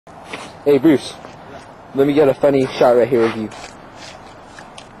Hey, Bruce. Let me get a funny shot right here with you.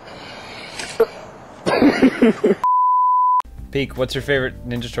 Peak, what's your favorite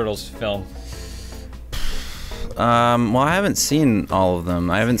Ninja Turtles film? Well, I haven't seen all of them.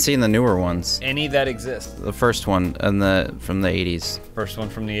 I haven't seen the newer ones. Any that exist? The first one and from the 80s. First one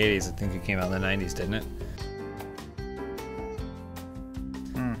from the 80s. I think it came out in the 90s, didn't it?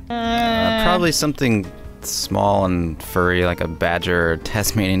 Probably something small and furry, like a badger or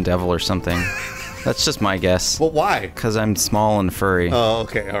Tasmanian devil or something. That's just my guess. Well, why? Because I'm small and furry. Oh,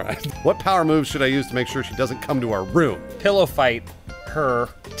 okay, all right. What power moves should I use to make sure she doesn't come to our room? Pillow fight her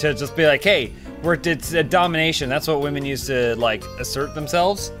to just be like, hey, it's a domination. That's what women use to like assert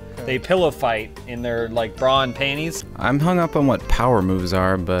themselves. They pillow fight in their like bra and panties. I'm hung up on what power moves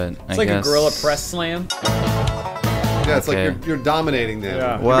are, but it's like a gorilla press slam. Yeah, it's like you're dominating them.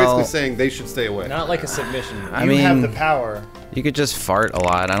 Yeah. You're basically saying they should stay away. Not like a submission. I mean, you have the power. You could just fart a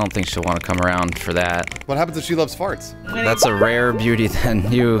lot. I don't think she'll want to come around for that. What happens if she loves farts? That's a rare beauty then.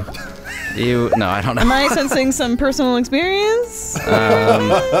 No, I don't know. Am I sensing some personal experience? Like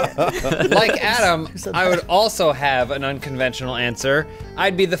Adam, I would also have an unconventional answer.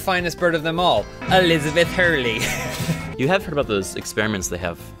 I'd be the finest bird of them all, Elizabeth Hurley. You have heard about those experiments they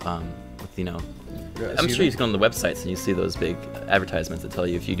have with, you know, I'm sure you can go on the websites and you see those big advertisements that tell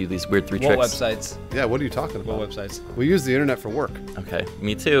you if you do these weird 3 tricks. What websites? Yeah, what are you talking about? What websites? We use the internet for work. Okay,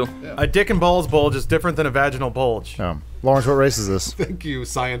 me too. Yeah. A dick and balls bulge is different than a vaginal bulge. Lawrence, what race is this? Thank you,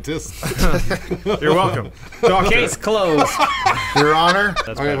 scientist. You're welcome. Case closed. Your Honor?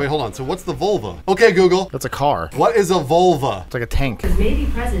 Okay, wait, hold on. So what's the vulva? Okay, Google. That's a car. What is a vulva? It's like a tank. May be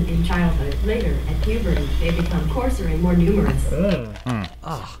present in childhood. Later, at puberty, they become coarser and more numerous.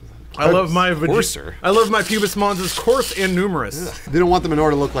 I love my coarser. I love my pubis mons as coarse and numerous. They don't want them in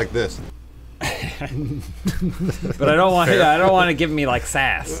order to look like this. But I don't want. I don't want to give me like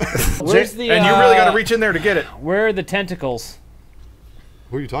sass. Where's the? And you really got to reach in there to get it. Where are the tentacles?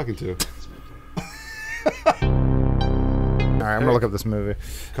 Who are you talking to? Alright, I'm gonna look up this movie.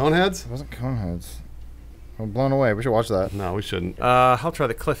 Coneheads? It wasn't Coneheads. I'm blown away. We should watch that. No, we shouldn't. I'll try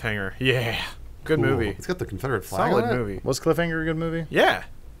the cliffhanger. Yeah. Good movie. It's got the Confederate flag Solid on it. movie. Was Cliffhanger a good movie? Yeah.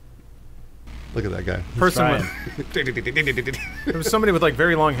 Look at that guy. Person with there was somebody with like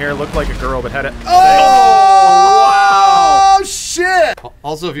very long hair, looked like a girl, but had it. Oh shit!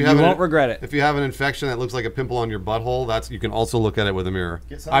 Also, if you won't regret it. If you have an infection that looks like a pimple on your butthole, you can also look at it with a mirror.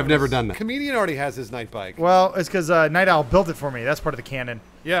 I've never done that. Comedian already has his night bike. Well, it's because Night Owl built it for me. That's part of the canon.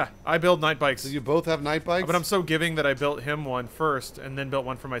 Yeah, I build night bikes. So you both have night bikes? But I'm so giving that I built him one first and then built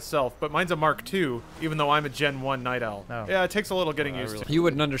one for myself. But mine's a Mark II, even though I'm a Gen 1 Night Owl. Oh. Yeah, it takes a little getting used to. You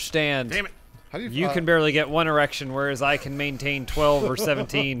wouldn't understand. Damn it. How do You can barely get one erection, whereas I can maintain 12 or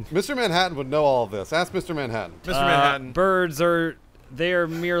 17. Mr. Manhattan would know all of this. Ask Mr. Manhattan. Mr. Manhattan. Birds are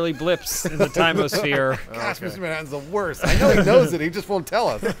merely blips in the timosphere. Gosh, Mr. Manhattan's the worst. I know he knows it. He just won't tell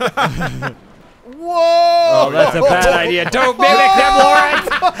us. Whoa! Oh, that's a bad idea. Don't mimic them, Lawrence!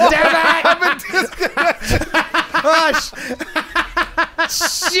 Damn it!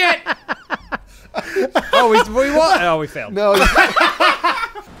 Shit! Oh, we won. Oh, we failed. No.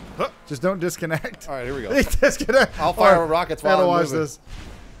 Just don't disconnect. All right, here we go. Disconnect. I'll fire rockets while Gotta I'm watch moving. this.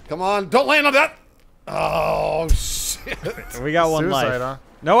 Come on, don't land on that. Oh shit! We got one Suicide, life. huh?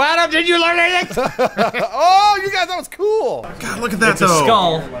 No, Adam, did you learn anything? Oh, you guys, that was cool. God, look at that It's a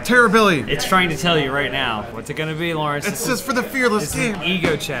skull. Terribility. It's trying to tell you right now. What's it gonna be, Lawrence? It's just for the fearless game.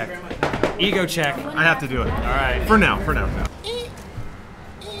 Ego check. Ego check. I have to do it. All right. For now.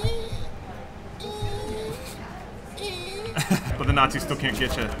 But the Nazis still can't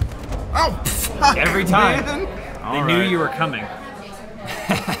get you. Oh, fuck, Every time. man. They knew you were coming.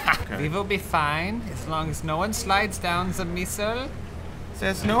 We will be fine as long as no one slides down the missile.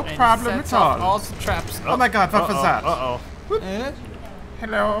 There's no and problem sets at off all. all the traps. Oh my God, what was that? Uh-oh.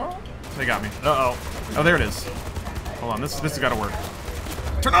 Hello? They got me. Uh-oh. Oh, there it is. Hold on, this has got to work.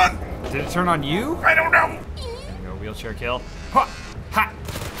 Turn on! Did it turn on you? I don't know. There you go, wheelchair kill. Ha! Ha!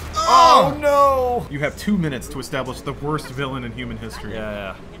 Oh no! You have 2 minutes to establish the worst villain in human history.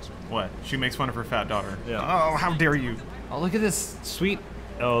 Yeah. What? She makes fun of her fat daughter. Yeah. Oh, how dare you! Oh, look at this sweet.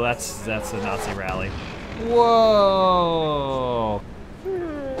 Oh, that's a Nazi rally. Whoa!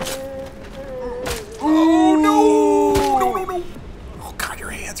 Oh no! No! Oh God, your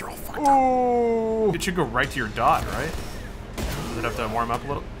hands are all fucked up. It should go right to your dot, right? Does it have to warm up a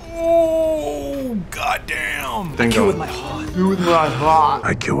little? Oh, goddamn! I kill with my heart.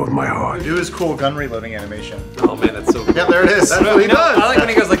 Do his cool gun reloading animation. Oh man, that's so good. Yeah, there it is. That's what he does. I like when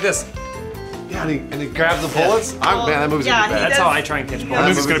he goes like this. Yeah, and he grabs the bullets. Man, that movie's gonna be bad. That's how I try and catch That bullets.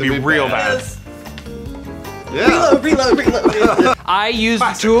 movie's gonna be real bad. Yeah. Reload. I used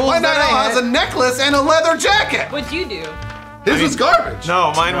the tools My that I Nino had. has a necklace and a leather jacket. What'd you do? His was garbage.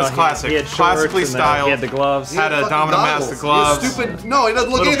 No, mine was classic. He had shorts Classically and then styled. He had the gloves. Had a fucking domino mask, goggles. the gloves. You stupid. No, he doesn't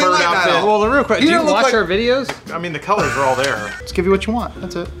look Little anything bird like outfit. that. Well, the real quick, He do you didn't look watch like- our videos? I mean, the colors are all there. Let's give you what you want.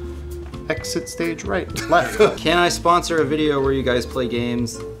 That's it. Exit stage right, left. Can I sponsor a video where you guys play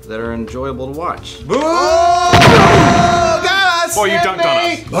games that are enjoyable to watch? Oh, got us. Boy, you dunked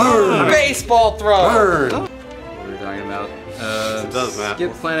on us. Burn. Baseball throw. Burn. What were we talking about? It does, Matt.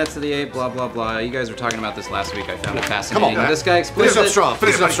 Skip Planets of the Apes, blah, blah, blah. You guys were talking about this last week. I found it fascinating. Matt. This guy explains Finish up it. strong.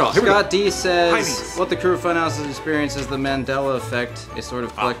 Finish up strong. Here we go. Scott D says, Tinies. what the crew of Funhaus experience is the Mandela effect, a sort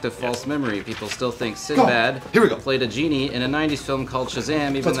of collective false memory. People still think Sinbad Here we go. played a genie in a 90s film called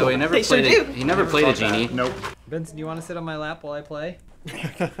Shazam, even Let's though go. he never They played sure it. do. He never played a genie. Nope. Benson, you want to sit on my lap while I play?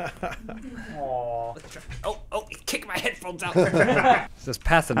 Oh, kick my headphones out. Just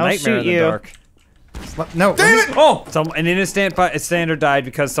pass a I'll nightmare in shoot the you. dark. No. Damn it! Oh, an innocent standard died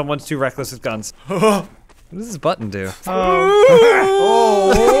because someone's too reckless with guns. What does this button do?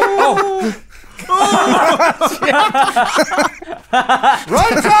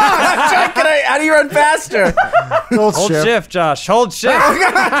 Run, Josh! How do you run faster? Hold Hold shift. shift, Josh. Hold shift.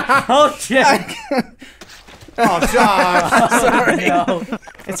 Hold shift. Oh, Josh. Sorry.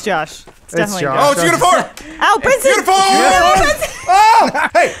 It's Josh. It's definitely Josh. Oh, it's uniform. Ow, Princeton! Uniform. Oh,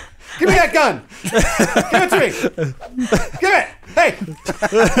 hey, give me that gun. Give it to me. Give it. Hey.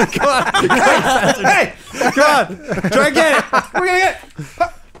 Come on. Hey. Come on. Try and get it. We're gonna get.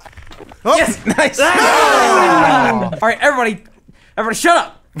 Oh. Yes, nice. All right, everybody shut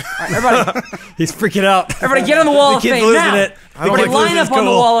up. All right, everybody, He's freaking out. everybody get on the wall of kid's fame losing now. it. Everybody line up on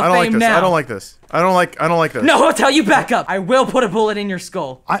the wall of fame now. I don't like this. I don't like this. No, Hotel, you back up. I will put a bullet in your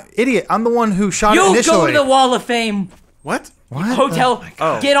skull. Idiot. I'm the one who shot it You initially. go to the wall of fame. What? Hotel,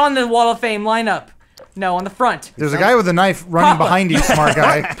 get on the wall of fame. Line up. No, on the front. There's a guy with a knife running Papa. behind you, smart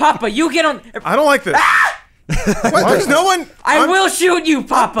guy. Papa, you get on. I don't like this. What? There's no one. I will shoot you,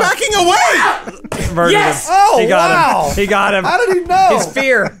 Papa. Backing away. Murdered Yes! him. Oh, He got wow. him. He got him. How did he know? His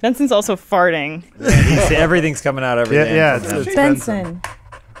fear. Benson's also farting. See, everything's coming out every day. Yeah, it's Benson.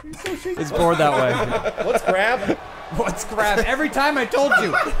 He's bored that way. Let's grab. What's grab? Every time I told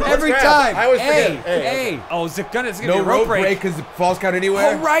you. Every grab? time. I always Hey, forget. hey. Oh, it's gonna be No a rope break. because the falls count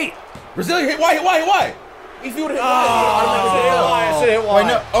anywhere. Oh, right. Brazilian hit. Why? If you would have hit I should hit Y. Wait,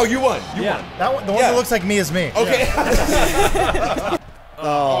 no. Oh, you won. Yeah. That one, the one Yeah. that looks like me is me. Okay.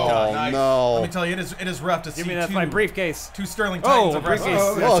 Oh, Let no. me tell you, it is rough to see Give me that my briefcase. two sterling titans Oh, a of wrestling.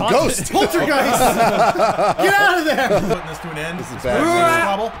 briefcase. Oh, a ghost. Poltergeist! Get out of there! Putting this to an end. This is bad news.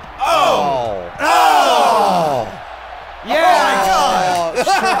 Squabble. Oh.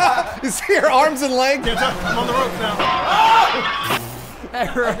 Yeah. You see her arms and legs? Get up. I'm on the ropes now.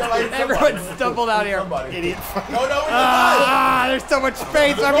 Everyone stumbled out here. Idiot. Ah, there's so much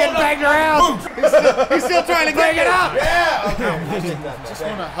space. I'm getting banged around. He's still trying to Bring it up. Just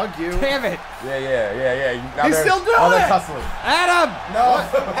want to hug you. Damn it. Yeah. Now He's they're- still doing now they're it. tussling. Adam. No.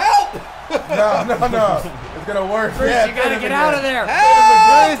 It's gonna work. Bruce, Yeah, you gotta finish get it out again. of there.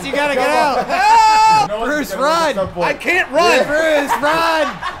 Bruce, you gotta get out. Bruce, run. I can't run. Bruce, run.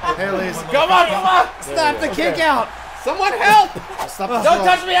 Hey, Lisa. Come on. Stop the kick out. Someone help. Don't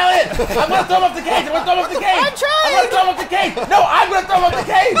touch me, Elliot. I'm gonna throw him off the cage. I'm gonna throw him off the cage. No, I'm gonna throw him off the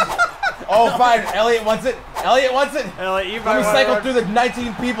cage. Oh, fine. Elliot wants it. Elliot, you Let me cycle through the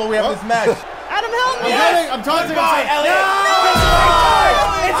 19 people we have this match. Adam, help me! I'm taunting Bye, Elliot.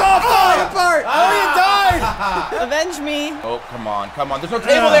 It's all falling apart. Elliot died. Avenge me. Oh, come on. There's no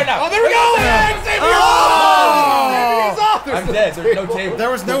table there now. Oh, there we go. Save me. I'm dead. There's no table.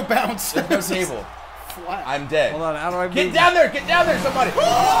 There was no bounce. There's no table. I'm dead. Hold on, how do I Get move? down there, somebody.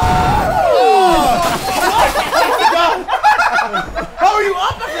 How are you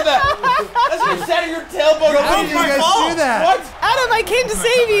up after that? That's your center your tailbone. How did you guys do that? What? Adam, I came to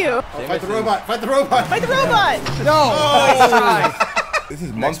save you. Fight the robot. Fight the robot. Fight the robot. This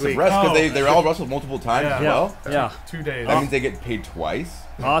is months of rest because they all wrestled multiple times as well. Yeah. 2 days. That means they get paid twice.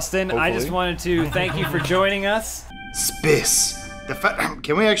 Austin, I just Hopefully. wanted to thank you for joining us. Space.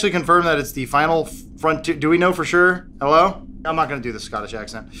 Can we actually confirm that it's the final frontier? Do we know for sure? Hello? I'm not going to do the Scottish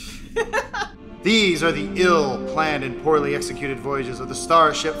accent. These are the ill-planned and poorly executed voyages of the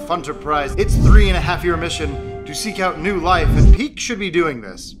starship Funterprise. Its 3.5-year mission to seek out new life, and Peak should be doing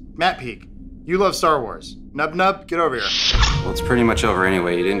this. Matt Peak, you love Star Wars. Nub Nub, get over here. Well, it's pretty much over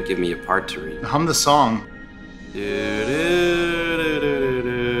anyway. You didn't give me a part to read. Hum the song.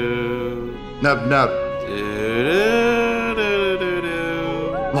 Nub Nub.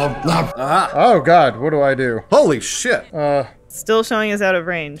 Oh God, what do I do? Holy shit. Still showing us out of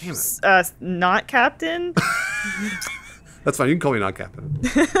range. Not Captain. That's fine. You can call me not captain.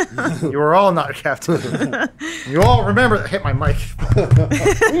 You were all not captain. You all remember. Hit my mic. What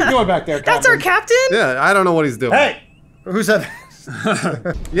are you doing back there, That's our captain? Yeah, I don't know what he's doing. Hey, who said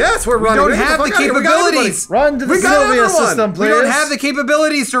that? Yes, we're We running. don't Get have fuck the out of here. We got capabilities. Run to the We got Sylvia everyone. system, We please. don't have the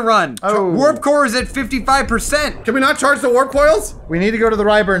capabilities to run. Oh. Warp core is at 55%. Can we not charge the warp coils? We need to go to the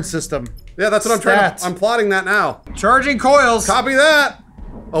Ryburn system. Yeah, that's what I'm trying Stat. to. I'm plotting that now. Charging coils. Copy that.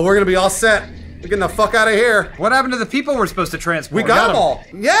 Oh, we're gonna be all set. We're getting the fuck out of here. What happened to the people we're supposed to transport? We got them all.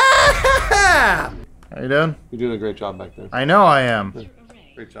 Yeah! How you doing? You're doing a great job back there. I know I am.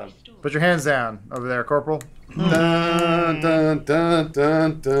 Great job. Put your hands down over there, Corporal. Dun, dun, dun,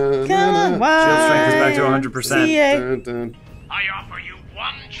 dun, dun, Come dun, on. Shield strength is back to 100%. CA. dun, dun. I offer you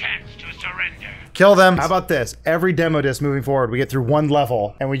one chance to surrender. Kill them. How about this? Every demo disc moving forward, we get through one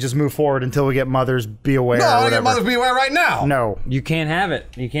level, and we just move forward until we get Mother's Be Aware No, or I want to whatever. get Mother's Be Aware right now. No. You can't have it.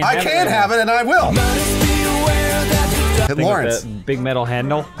 You can't. I can have it, and I will. Hit Thing with Lawrence. the big metal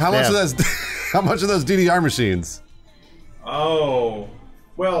handle. How much Yeah. of those? How much of those DDR machines? Oh.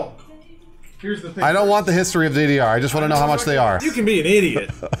 Well, here's the thing. I don't want the history of DDR. I just want to know how much they are. You can be an idiot,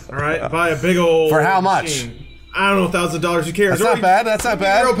 all right? Buy a big old For how much? machine. I don't know, $1,000. Who cares? That's not bad. That's not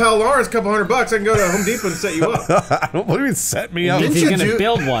bad. Your pal Lawrence, a couple $100. I can go to Home Depot and set you up. What do you mean set me up? Didn't He's you gonna do-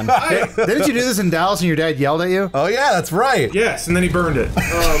 build one. Didn't you do this in Dallas and your dad yelled at you? Oh yeah, that's right. Yes, and then he burned it.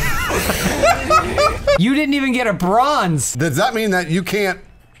 You didn't even get a bronze. Does that mean that you can't?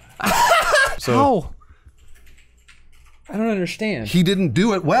 So Oh. I don't understand. he didn't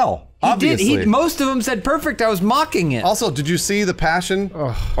do it well. Obviously. Most of them said perfect. I was mocking it. Also, did you see the passion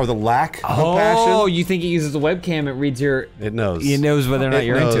or the lack of Oh, passion? you think it uses the webcam? It reads your. It knows. It knows whether or not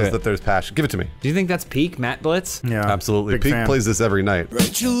you're knows into it. that there's passion. Give it to me. Do you think that's peak Matt Blitz? Yeah. Absolutely. Big Pete fan. plays this every night.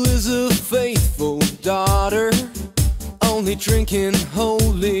 Rachel is a faithful daughter, only drinking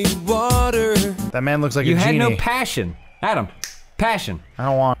holy water. That man looks like You a had genie. no passion, Adam. Passion. I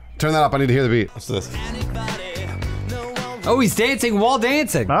don't want. Turn that up. I need to hear the beat. What's this? Oh, he's dancing while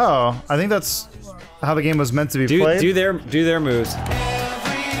dancing. Oh, I think that's how the game was meant to be played. Do their moves.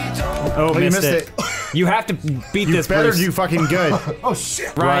 Oh, you missed it. You have to beat You this. better Bruce. do fucking good. Oh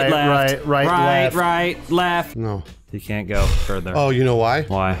shit. Right, left. right, left. Right, left. No. You can't go further. Oh, you know why?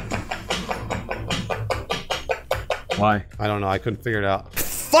 Why? Why? I don't know. I couldn't figure it out.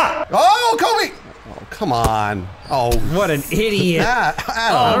 Fuck! Oh, Kobe! Oh, come on. Oh, What an idiot!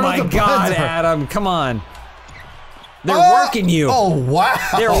 Adam. Oh my God, Adam! Come on. They're working you. Oh wow.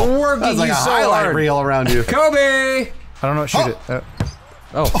 They're working That's like you a so highlight hard. reel around you. Kobe! I don't know. Shoot it.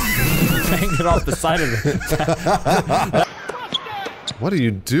 Oh, banged it off the side of it. What are you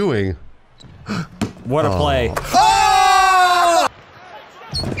doing? What a play! Oh!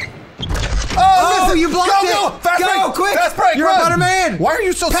 Oh, you blocked go, it! Go! Fast Go, break! quick! Fast break! You're run! a better man! Why are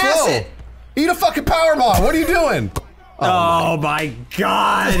you so Pass slow? it! Eat a fucking power bomb! What are you doing? Oh my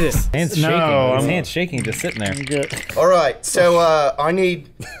God! Hands shaking. No, His I'm- hands shaking, just sitting there. All right, so I need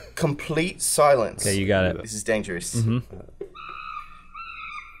complete silence. Okay, you got it. This is dangerous. Mm-hmm.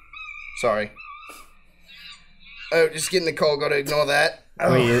 Sorry. Oh, just getting the call. Got to ignore that.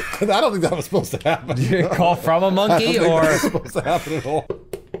 Wait, I don't think that was supposed to happen. did you call from a I monkey don't think or that was supposed to happen at all.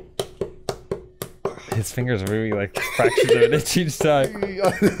 his fingers are moving like fractions of an inch each time?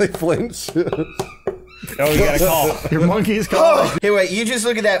 They flinch. Oh, you got a call. Your monkey's calling. Here, wait. You just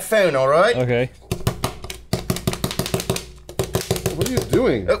look at that phone, all right? Okay. What are you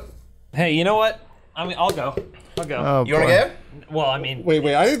doing? Oh. Hey, you know what? I mean, I'll go. I'll go. Oh, You want boy. to go? Well, I mean, Wait.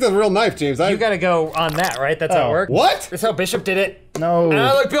 I think that's a real knife, James. you gotta go on that, right? That's how it works. What? That's how Bishop did it. No.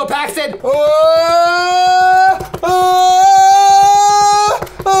 Look, Bill Paxton!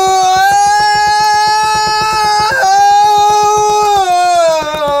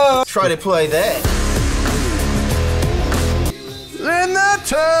 Try to play that. In the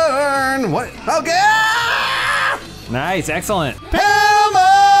turn. What? Okay. Nice, excellent.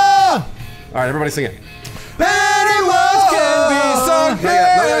 Panama. All right, everybody sing it. Pennywise can be so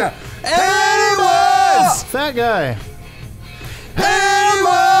good! Pennywise! Fat guy.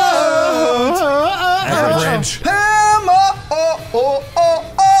 Average.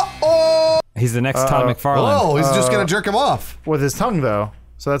 He's the next Todd McFarlane. Oh, he's just gonna jerk him off. With his tongue, though.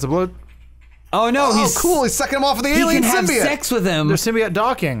 So that's a blood. Oh no, Oh, he's cool. He's sucking him off with the He alien can have symbiote. sex with him. They're symbiote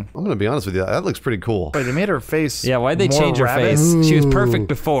docking. I'm gonna be honest with you. That looks pretty cool. Wait, they made her face. Yeah, why'd they more change her rabbit? face? She was perfect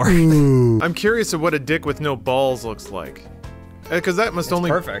before. I'm curious of what a dick with no balls looks like. Because that must only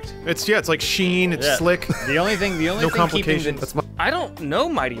perfect. It's it's like sheen, it's Yeah. slick. The only thing No keeping complications. the, I don't know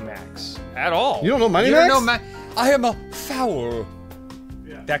Mighty Max at all. You don't know Mighty You Max? don't know, I am a foul.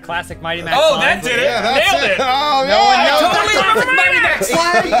 that classic Mighty Max. Oh, line. that did it! Yeah, that's Nailed it! Oh, No yeah. one knows Mighty Max.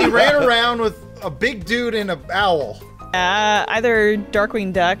 He ran around with a big dude and an owl. Either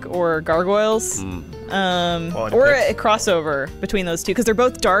Darkwing Duck or Gargoyles. Or a crossover between those two, because they're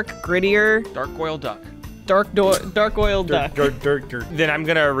both dark, grittier. Gargoyle Duck. Dark oil duck. Then I'm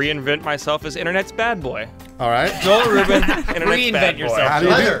gonna reinvent myself as internet's bad boy. All right. Joel Rubin, internet's bad boy. How do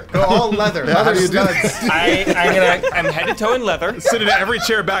you leather. Go all leather. Yeah, how do you do I'm head to toe in leather. Sit in every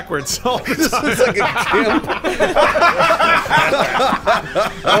chair backwards all the time. It's like a camp.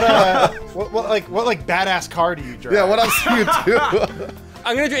 What like badass car do you drive? Yeah, what else do you do?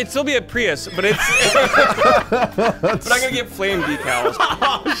 I'm gonna do it'd still be a Prius, but it's but I'm gonna get flame decals.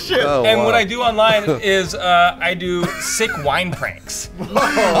 Oh shit! Oh, And wow. what I do online is I do sick wine pranks.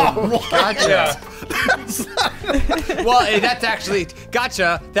 Oh, gotcha. Yeah. Well, that's actually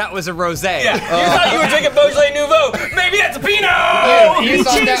gotcha. That was a rosé. Yeah. You thought you were drinking Beaujolais Nouveau. Maybe that's a Pinot. You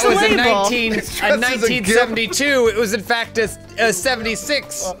thought that was a label. 1972. It was in fact a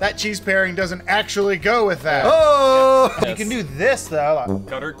 76. That cheese pairing doesn't actually go with that. Oh! You can do this though.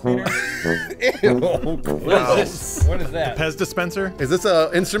 Gutter cleaner. What is this? What is that? Pez dispenser. Is this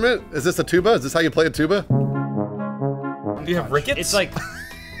an instrument? Is this a tuba? Is this how you play a tuba? Do you have rickets? It's like.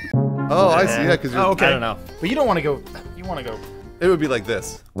 Oh, I see. Yeah, because Oh, okay. I don't know. But you don't want to go. You want to go. it would be like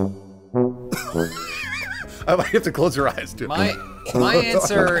this. I might have to close your eyes, dude. My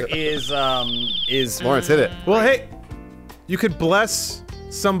answer is Lawrence, hit it. Well, hey, you could bless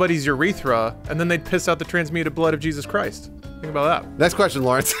somebody's urethra, and then they'd piss out the transmuted blood of Jesus Christ. Think about that. Next question,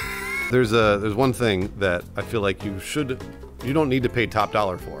 Lawrence. There's one thing that I feel like you don't need to pay top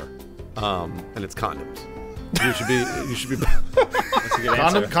dollar for, and it's condoms. You should be. That's a good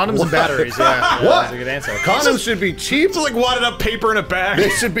answer. Condoms and batteries. Yeah. What? That's a good answer. Condoms should be cheap. It's like wadded up paper in a bag. They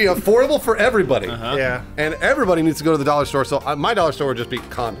should be affordable for everybody. Yeah. And everybody needs to go to the dollar store. So my dollar store would just be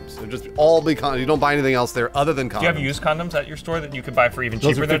condoms. It would just all be condoms. You don't buy anything else there other than condoms. Do you have used condoms at your store that you could buy for even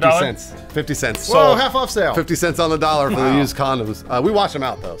Those cheaper are than 50 $1? cents. 50 cents. Whoa, half off sale. 50 cents on the dollar for the used condoms. We wash them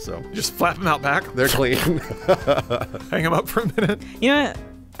out though, so Just flap them out back. they're clean. Hang them up for a minute. You know what?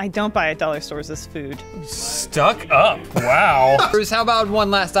 I don't buy at dollar stores as food. Stuck up. Wow. Bruce, how about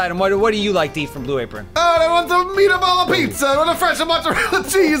one last item? What do you like to eat from Blue Apron? I want a meatball pizza with a fresh mozzarella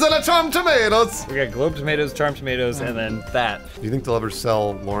cheese and a charmed tomatoes. We got globe tomatoes, charmed tomatoes, and then that. Do you think they'll ever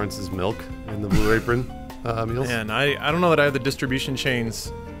sell Lawrence's milk in the Blue Apron meals? Man, I don't know that I have the distribution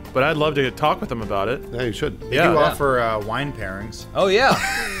chains, but I'd love to talk with them about it. Yeah, you should. They do offer wine pairings. Oh yeah.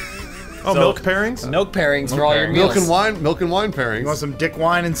 Oh, milk pairings? Milk pairings for all your meals. Milk and wine pairings. You want some dick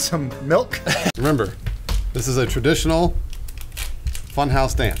wine and some milk? Remember, this is a traditional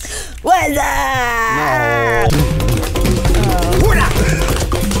Funhouse dance. What's that?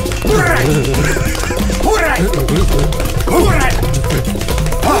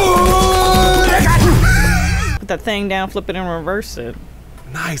 Put that thing down, flip it, and reverse it.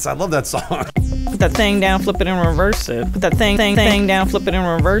 Nice, I love that song. Put that thing down, flip it, and reverse it. Put that thing down, flip it, and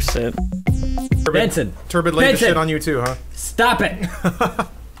reverse it. Benson. Turbid laid the Benson. shit on you too, huh? Stop it.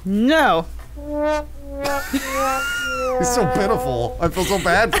 No. He's so pitiful. I feel so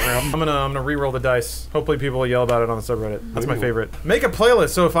bad for him. I'm gonna re-roll the dice. Hopefully people will yell about it on the subreddit. That's my favorite. Make a playlist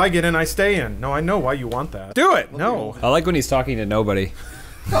so if I get in, I stay in. No, I know why you want that. Do it. No. I like when he's talking to nobody.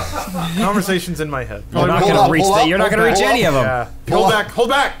 Conversations in my head. You're not gonna reach that. You're not gonna reach any of them. Yeah. Hold back. Hold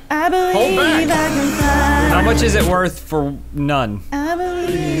back. I believe Hold back. I can fly. How much is it worth for none? I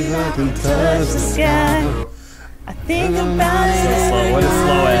believe I can touch the sky. I think about it. What is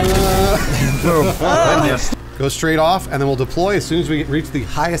slow end? Go straight off, and then we'll deploy as soon as we reach the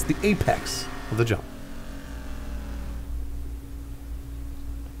highest, the apex of the jump.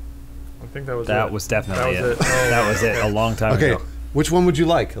 I think that was That it. was definitely That was it. it. Oh. That was it a long time Okay, ago. which one would you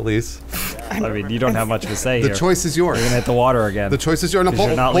like, Elise? I mean, you don't have much to say The here. choice is yours. You're gonna hit the water again. The choice is yours. No, 'Cause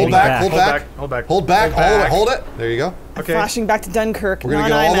you're not hold leaning back, hold Hold back, back. Hold back. hold back, Hold back. hold it. There you go. Okay. Flashing back to Dunkirk. We're gonna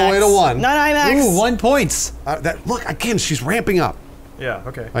get all the way to one. Non-IMAX. Ooh, 1 point. Look again. She's ramping up. Yeah.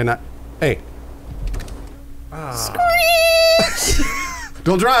 Okay. Why not? Hey, Ah.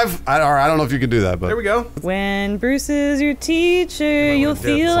 don't drive. I don't know if you can do that, but There we go. When Bruce is your teacher, you'll dip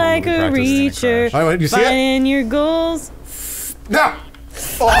feel song like we a practiced in a reacher. All right, you see it? Finding your goals. No.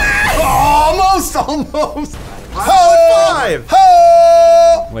 Almost. Oh, 5.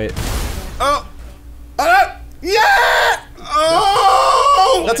 Oh. Wait. Oh. Yeah.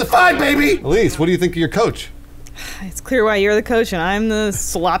 Oh. That's a 5, baby. Elise, what do you think of your coach? It's clear why you're the coach and I'm the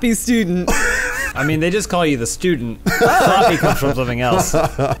sloppy student. I mean, they just call you the student. Sloppy comes from something else.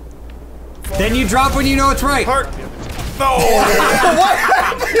 Then you drop when you know it's right. Heart. No. What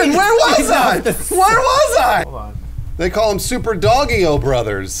happened? Where was I? Where was I? Hold on. They call them Super Doggy-O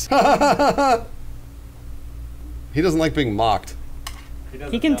Brothers. He doesn't like being mocked.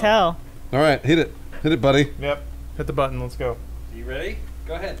 He can tell. All right, hit it. Hit it, buddy. Yep. Hit the button. Let's go. Are you ready?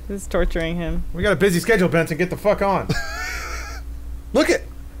 Go ahead. This is torturing him. We got a busy schedule, Benson. Get the fuck on. Look it.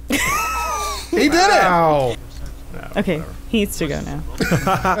 He did it. Ow. Okay, he needs to go now.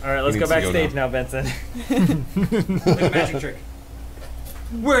 All right, let's go backstage now, Benson. Look at magic trick.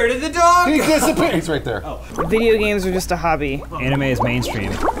 Where did the dog He go? disappeared. He's right there. Video games are just a hobby. Anime is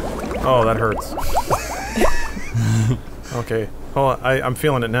mainstream. Oh, that hurts. Okay. Hold on. I'm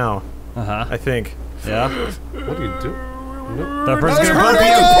feeling it now. Uh-huh. I think. Yeah? What do you do? That person's You're gonna hurting bump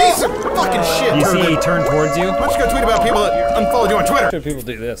you, you. piece of fucking shit. You see he turned towards you? Why don't you go tweet about people that unfollowed you on Twitter? Should people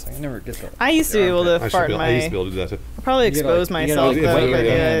do this? I can never get that. I used to be able to fart in my... I used to be able to do that too. I'll probably expose myself, though, if I do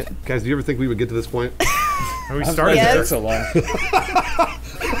it. Guys, do you ever think we would get to this point? Are we started Yes. there? So long.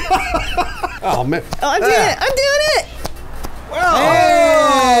 Oh man! Oh, I'm doing it! I'm doing it!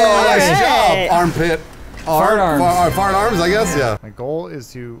 Oh, nice Alright. job, armpit. Fart arms. Fart arms, I guess. Yeah. My goal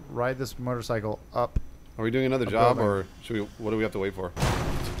is to ride this motorcycle up. Are we doing another job, or should we? What do we have to wait for?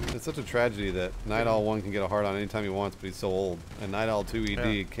 It's such a tragedy that Night Owl 1 can get a hard on anytime he wants, but he's so old, and Night Owl 2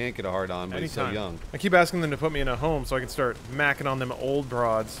 ED can't get a hard on, but he's so young. I keep asking them to put me in a home so I can start macking on them old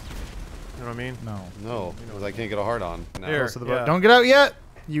broads. You know what I mean? No, because I can't get a hard on. Now. Here, So don't get out yet.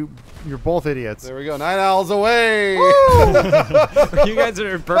 You're both idiots. There we go. Night Owl's away. You guys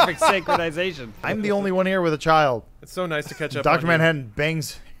are in perfect synchronization. I'm the only one here with a child. It's so nice to catch up. Dr. on you. Manhattan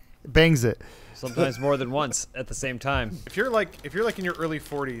bangs it. Sometimes more than once at the same time. If you're like in your early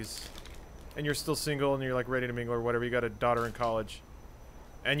 40s, and you're still single and you're like ready to mingle or whatever, you got a daughter in college,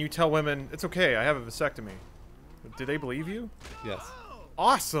 and you tell women it's okay, I have a vasectomy. Do they believe you? Yes.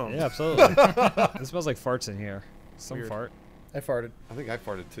 Awesome. Yeah, absolutely. It smells like farts in here. Some Weird. fart. I farted. I think I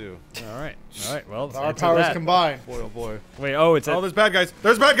farted too. All right. Well, Our powers combined. Boy, oh boy. Wait. Oh, it's. Oh, there's bad guys.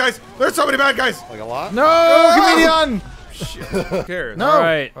 There's bad guys. There's so many bad guys. Like a lot? No, comedian. Shit. Who cares? No. All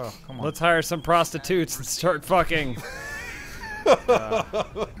right. Oh, come on. Let's hire some prostitutes and start fucking.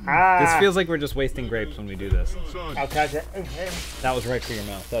 This feels like we're just wasting grapes when we do this. I'll catch it. That was right for your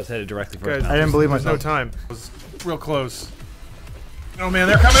mouth. That was headed directly for Guys, his I mouth. didn't believe There's no myself. time. It was real close. Oh man,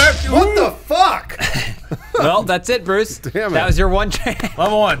 they're coming at you. What the fuck? Well, that's it, Bruce. Damn it. That was your one chance.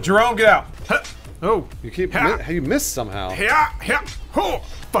 Level 1. Jerome, get out. Oh. You keep you missed somehow. Oh,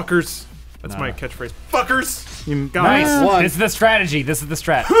 fuckers. That's my catchphrase. Fuckers. Nice. One. This is the strategy. This is the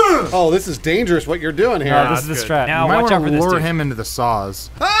strat. Oh, this is dangerous what you're doing here. No, this is the strat. Now You might watch out want for to this lure dude. him into the saws.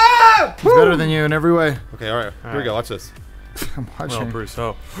 Ah! He's better than you in every way. Okay, all right. Here we go. Watch this. I'm Oh, watching. Bruce.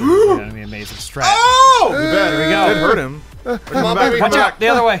 Oh. This is gonna be an amazing strat. Oh! There we go. Did hurt him. Come on, baby. Watch out, the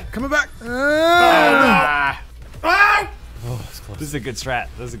other way. Coming back. This is a good strat.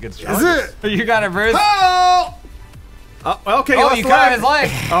 This is a good strat. Is it? You got it, Bruce. Oh! Okay. Oh, lost you the got leg. his leg.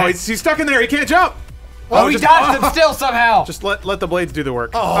 Oh, he's stuck in there. He can't jump. Oh, he just- dodged him still somehow. Just let the blades do the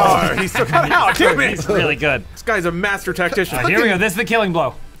work. Oh, he's still coming out. Damn it. He's really good. This guy's a master tactician. Here we go. This is the killing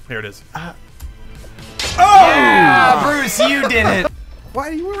blow. Here it is. Yeah, Bruce, you did it. Why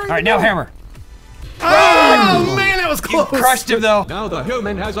are you wearing? All right, now hammer. Oh, man, that was You close. crushed him though. Now the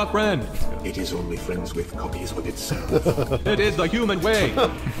human has a friend. It is only friends with copies of itself. It is the human way.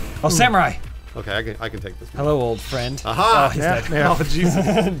 Oh, samurai. Okay, I can take this. Hello, old friend. Aha! Oh, he's dead. Yeah. Oh, Jesus.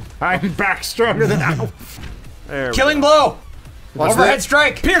 I'm back stronger than now. There we Killing go. blow. Watch Overhead that.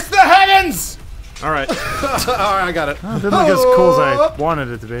 strike. Pierce the heavens! All right. All right, I got it. Oh, it didn't look as cool as I wanted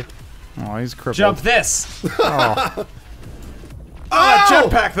it to be. Oh, he's crippled. Jump this. Oh.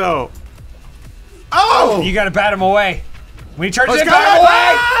 Jetpack, though. Oh! You gotta bat him away. When he charges Let's it, bat him go!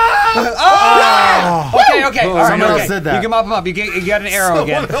 away. Oh! Okay. All right, Someone okay. else did that. You can mop him up. You got an arrow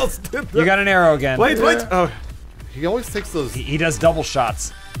again. Someone else did that. You got an arrow again. Blades. Oh. He always takes those. He does double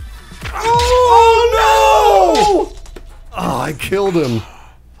shots. Oh no! Oh, I killed him.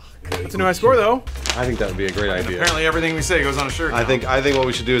 That's a new high score, though. I think that would be a great idea. Apparently, everything we say goes on a shirt. I think what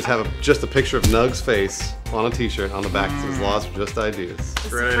we should do is have just a picture of Nug's face on a T-shirt on the back that says "Laws are just ideas." Is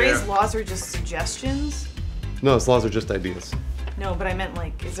the phrase laws are just suggestions? No, it's laws are just ideas. No, but I meant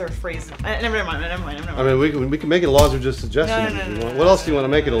like, is there a phrase? Never mind. I mean, we can make it laws are just suggestions. No, if you no, want. no, What else do you want to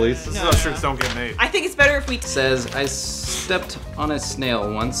make it, Elise? This is how shirts don't get made. I think it's better if we. Says, I stepped on a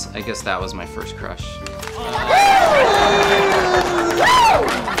snail once. I guess that was my first crush.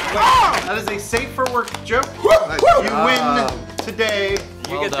 That is a safe for work joke. You win today.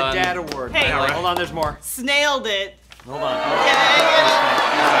 You get the dad award. Hey, hold on, there's more. Snailed it. Hold on.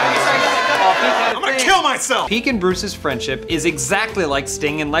 I'm gonna kill myself. Peek and Bruce's friendship is exactly like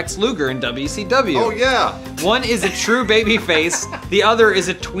Sting and Lex Luger in WCW. Oh yeah. One is a true baby face, the other is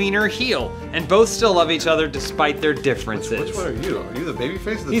a tweener heel, and both still love each other despite their differences. Which one are you? Are you the baby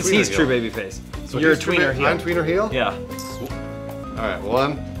face or the He's tweener true heel? baby face. So You're a he's true tweener heel. I'm tweener heel? Yeah. All right,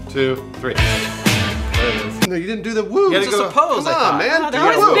 1, 2, 3. No, you didn't do the woo. You gotta go. Suppose, Come on, man. They're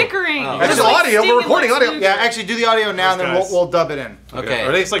always bickering. Actually, Just like audio. singing We're recording like audio. Yeah, actually, do the audio now, and then we'll dub it in. Okay.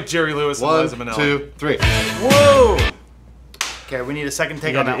 Ready? It's like Jerry Lewis and 1, Liza Minnelli. 2, 3. Whoa. Okay, we need a second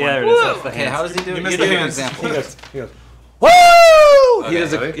take on that yeah, one. there it is. That's the Okay, hands. how does he do it? You You missed do the an hands. example. He goes. Woo! He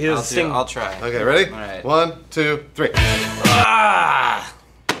does a, ready? he does a sting. I'll try. Okay, ready? All right. 1, 2, 3.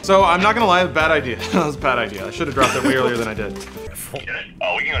 So I'm not gonna lie, bad idea. That was a bad idea. I should have dropped it way earlier than I did.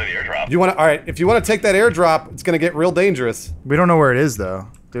 Oh, we can go to the airdrop. You want to? All right. If you want to take that airdrop, it's gonna get real dangerous. We don't know where it is though,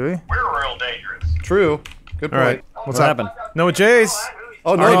 do we? We're real dangerous. True. Good point. All right. What's happened? Noah Jace.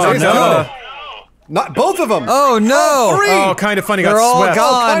 Oh no, Oh, Jason. no. Not both of them. Oh no! Three. Oh, kind of funny. They're got all swept.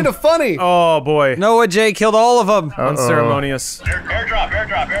 gone. Kind of funny. Oh boy. Noah J killed all of them. Unceremonious.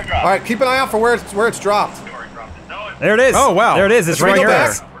 Airdrop. All right, keep an eye out for where it's dropped. There it is. Oh wow. There it is. It's Should we right go here.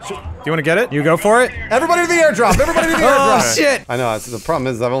 back? Do you want to get it? You go for it. Everybody to the airdrop. Everybody to the airdrop. Oh shit! I know. The problem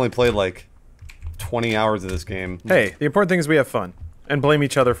is I've only played like 20 hours of this game. Hey, the important thing is we have fun and blame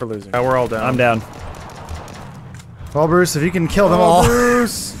each other for losing. We're all down. I'm down. Well, Bruce, if you can kill them all.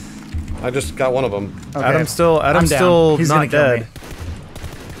 Bruce. I just got one of them. Okay. Adam's I'm still down. He's not gonna kill dead. me.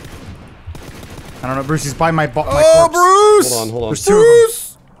 I don't know, Bruce. He's by my corpse. Bruce! Hold on. There's two of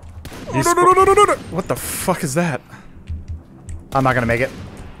them. No. What the fuck is that? I'm not gonna make it.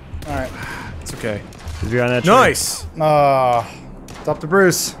 All right. It's okay. Did you on that tree? Nice. It's up to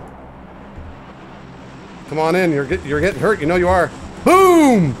Bruce. Come on in. You're getting hurt. You know you are.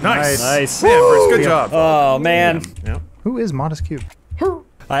 Boom. Nice. Nice. Yeah, Bruce, good job. Oh man. Yeah. Who is Modest Cube?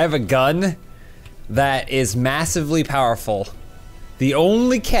 I have a gun that is massively powerful. The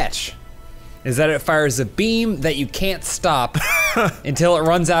only catch is that it fires a beam that you can't stop until it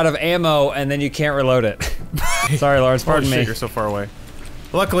runs out of ammo, and then you can't reload it. Sorry, Lawrence. Pardon Holy me. shit, you're so far away.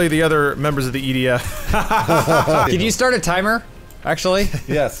 Luckily, the other members of the EDF. Could you start a timer? Actually,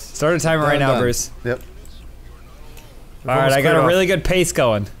 Yes. start a timer right now, done. Bruce. Yep. All right, I got a really good pace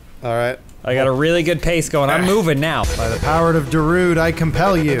going. All right. I got a really good pace going. I'm moving now. By the power of Darude, I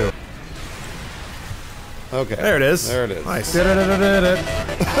compel you. Okay. There it is. There it is. Nice. Da-da-da-da-da-da.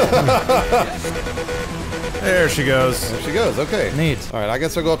 There she goes. There she goes. Okay. Neat. All right. I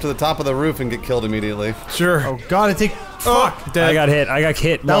guess I'll go up to the top of the roof and get killed immediately. Sure. Oh God, I take. Fuck. Dead. I got hit. I got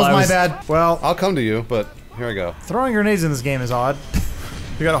hit. That was my bad. Well, I'll come to you, but here I go. throwing grenades in this game is odd.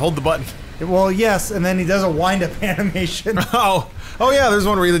 You gotta hold the button. Well, yes, and then he does a wind-up animation. Oh yeah, there's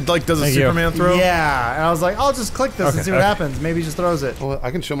one where he like does a Thank you. Superman throw. Yeah, and I was like, I'll just click this and see what happens. Maybe he just throws it. Well, I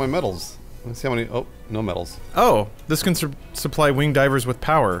can show my medals. Let's see how many. Oh, no medals. Oh, this can supply wing divers with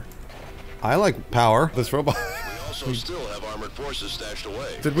power. I like power. This robot. We also still have armored forces stashed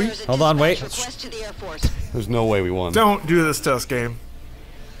away. Did we? Hold on, wait. There's no way we won. Don't do this test game.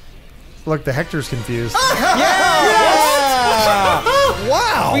 Look, the Hector's confused.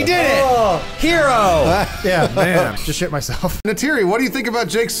 Wow. We did it! Hero! Yeah, Man. just shit myself. Natiri, what do you think about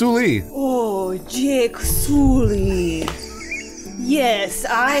Jake Sully? Oh, Jake Sully. Yes,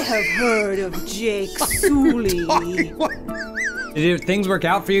 I have heard of Jake Sully. Did things work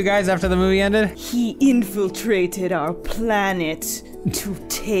out for you guys after the movie ended? He infiltrated our planet to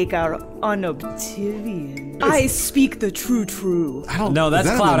take our unobsidian. I speak the true. No, that's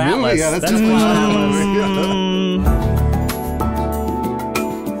Is that in Cloud the movie? Atlas. Yeah, that's just Cloud Atlas.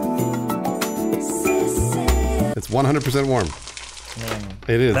 It's 100% warm.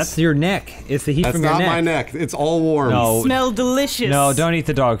 It is. That's your neck. It's the heat That's from your not neck. my neck. It's all warm. No. Smell delicious. No, don't eat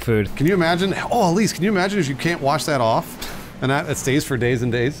the dog food. Can you imagine? Oh, Elise, can you imagine if you can't wash that off, and that it stays for days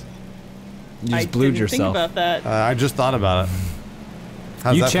and days? You just I blued didn't yourself. think about that. I just thought about it.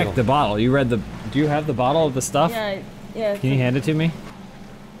 How's You that checked feel? the bottle. You read the. Do you have the bottle of the stuff? Yeah. Can you hand it to me?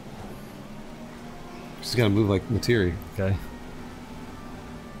 She's gotta move like Materi. Okay.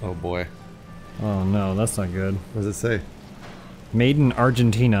 Oh boy. Oh no, that's not good. What does it say? Made in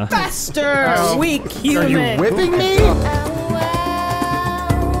Argentina. Faster, weak human. Are you whipping me?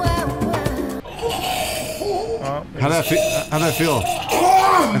 How'd that feel?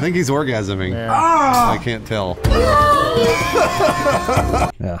 I think he's orgasming. I can't tell.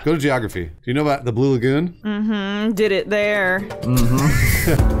 Yeah. Go to geography. Do you know about the Blue Lagoon? Mm-hmm. Did it there.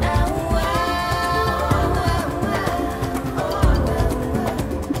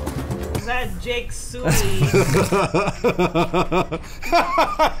 Is that Jake Sully?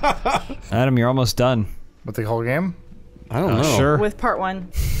 Adam, you're almost done. With the whole game? I don't know. Sure. With part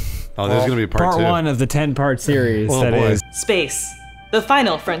 1. Oh, there's gonna be a part 2. 1 of the 10-part series. Oh, that boy. is. Space. The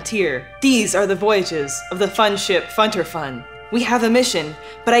final frontier. These are the voyages of the fun ship Funterfun. We have a mission,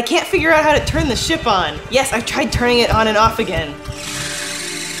 but I can't figure out how to turn the ship on. Yes, I've tried turning it on and off again.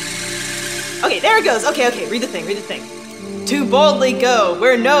 Okay, there it goes. Okay, read the thing. To boldly go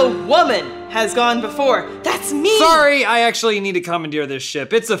where no woman has gone before. That's me! Sorry, I actually need to commandeer this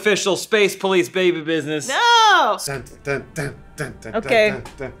ship. It's official space police baby business. No! Okay.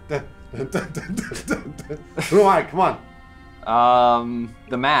 Who am I? Come on.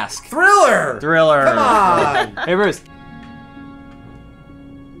 The Mask. Thriller! Thriller. Come on! Hey, Bruce.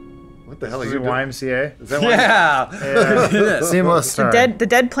 What the hell are Is you it doing? YMCA? Is that Yeah. Seamless. The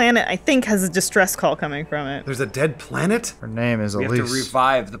dead planet, I think, has a distress call coming from it. There's a dead planet? Her name is We Elise. have to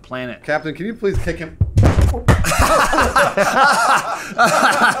revive the planet. Captain, can you please kick him?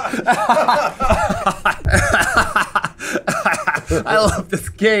 I love this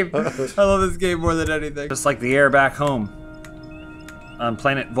game. I love this game more than anything. Just like the air back home on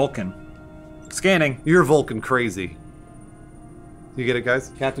planet Vulcan. Scanning. You're Vulcan crazy. You get it,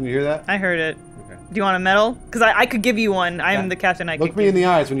 guys? Captain, you hear that? I heard it. Okay. Do you want a medal? Because I could give you one. I'm the captain. I Look could me give in the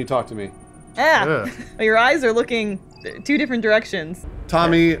eyes when you talk to me. Yeah. Your eyes are looking two different directions.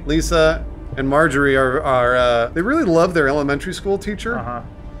 Tommy, Lisa, and Marjorie are they really love their elementary school teacher.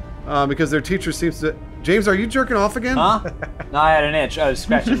 Because their teacher seems to... James, are you jerking off again? Huh? No, I had an itch. I was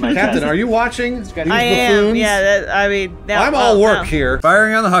scratching my Captain, chest. are you watching these buffoons? I am. Yeah. I mean, now, I'm all work here.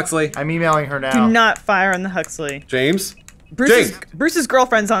 Firing on the Huxley. I'm emailing her now. Do not fire on the Huxley. James? Bruce's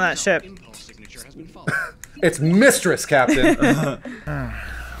girlfriend's on that ship. It's Mistress, Captain.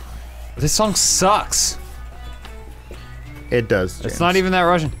 This song sucks. It does. It's not even that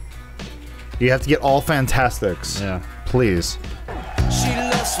Russian. You have to get all Fantastics. Yeah. Please. She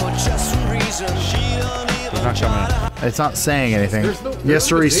loves for just one reason. It's not coming in. It's not saying anything. They're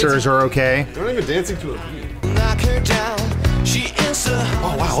Yes, not even sirs are okay. They're not even dancing to a beat. Knock her down. She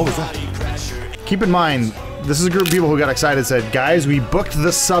Oh, wow, what was that? Keep in mind, this is a group of people who got excited and said, guys, we booked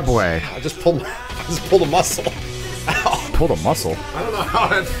the subway. I just pulled a muscle. Ow. Pulled a muscle? I don't know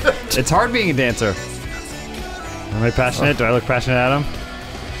how it... It's hard being a dancer. Am I passionate? Do I look passionate at him?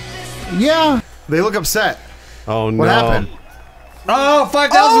 Yeah. They look upset. Oh, no. What happened? Oh,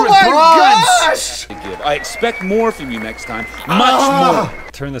 5,000 Oh was my bronze! gosh! I expect more from you next time. Much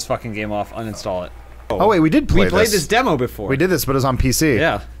more. Turn this fucking game off. Uninstall it. Oh, wait, we did play this. We played this demo before. We did this, but it was on PC.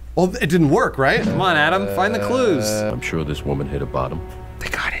 Yeah. Well, it didn't work, right? Come on, Adam. Find the clues. I'm sure this woman hit a bottom. They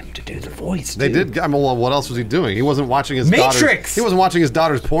got him to do the voice, They did. I mean, well, what else was he doing? He wasn't watching his Matrix! He wasn't watching his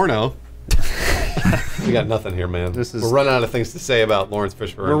daughter's porno. We got nothing here, man. We're running out of things to say about Lawrence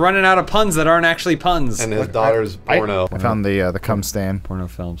Fishburne. We're running out of puns that aren't actually puns. And his daughter's porno. I found the cum stain. Porno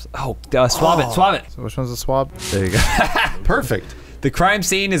films. Oh, swab it, swab it. So which one's the swab? There you go. Perfect. The crime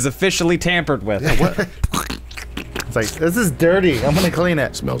scene is officially tampered with. It's like, this is dirty. I'm gonna clean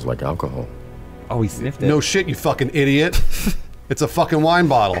it. Smells like alcohol. Oh, he sniffed it. No shit, you fucking idiot. It's a fucking wine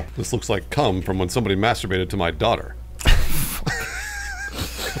bottle. This looks like cum from when somebody masturbated to my daughter.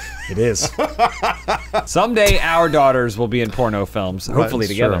 It is. Someday our daughters will be in porno films, hopefully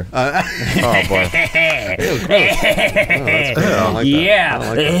That's together. Oh boy. Yeah.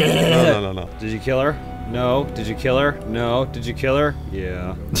 No. Did you kill her? No. Did you kill her? No. Did you kill her?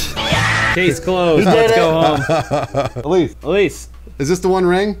 Yeah. Case closed. Let's go home. Elise. Is this the One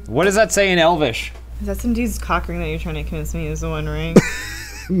Ring? What does that say in Elvish? Is that some dude's cock ring that you're trying to convince me is the One Ring?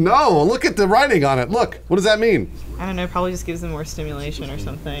 No, look at the writing on it. Look, what does that mean? I don't know, probably just gives them more stimulation or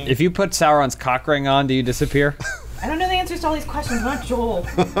something. If you put Sauron's cock ring on, do you disappear? I don't know the answers to all these questions, I'm not Joel.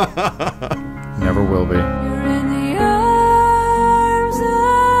 Never will be.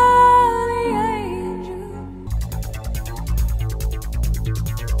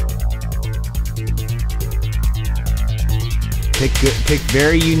 Pick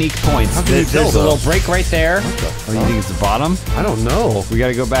very unique points. How can you tell There's a little those? break right there. What Oh, you think it's the bottom? I don't know. We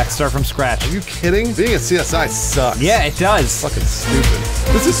gotta go back, start from scratch. Are you kidding? Being a CSI sucks. Yeah, it does. Fucking stupid.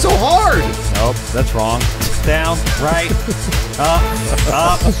 This is so hard. Nope, that's wrong. Down, right, up,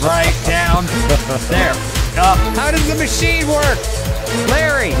 right, down. There, up. How does the machine work?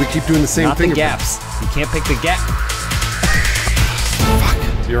 Larry! We keep doing the same Not thing. the gaps. You can't pick the gap.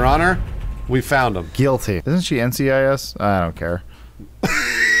 Your Honor, we found him. Guilty. Isn't she NCIS? I don't care.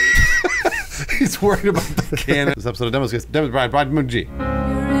 He's worried about the cannon. This episode of Demos gets demonstrated by Muji.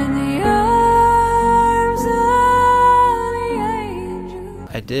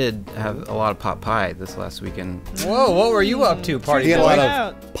 I did have a lot of pot pie this last weekend. Whoa, what were you up to, party He had a boy? lot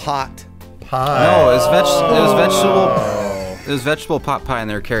of pot pie. No, it was vegetable. It was vegetable pot pie, and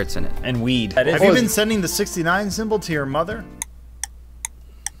there were carrots in it. And weed. Have you been sending the 69 symbol to your mother?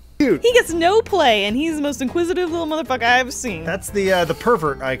 He gets no play, and he's the most inquisitive little motherfucker I've seen. That's the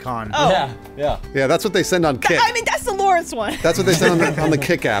pervert icon. Oh. Yeah. Yeah, that's what they send on Kik. I mean, that's the Lord Lawrence one. That's what they said on the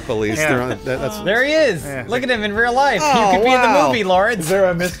Kick app, at least. Yeah. There he is. Yeah. Look at him in real life. Oh, you could be in the wow. movie, Lawrence. Is there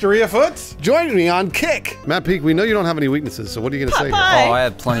a mystery afoot? Join me on Kick. Matt Peak, we know you don't have any weaknesses, so what are you going to say here? Oh, I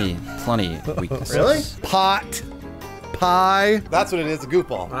have plenty weaknesses. Really? Pot. Pie. That's what it is, a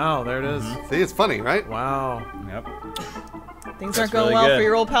goofball. Wow, there it is. See, it's funny, right? Wow. Yep. Things aren't going well for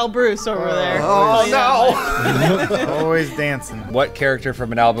your old pal Bruce over there. Oh, no. Always dancing. What character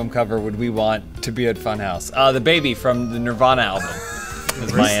from an album cover would we want to be at Funhaus? The baby from the Nirvana album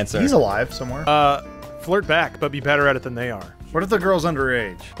is my answer. He's alive somewhere. Flirt back, but be better at it than they are. What if the girl's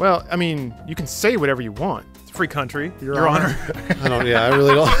underage? Well, I mean, you can say whatever you want. It's a free country. Your Honor. I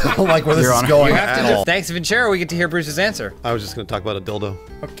really don't like where this is going at all. Thanks, Vincero. We get to hear Bruce's answer. I was just going to talk about a dildo.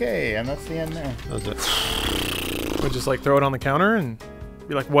 Okay, and that's the end there. That was it. Would just like throw it on the counter and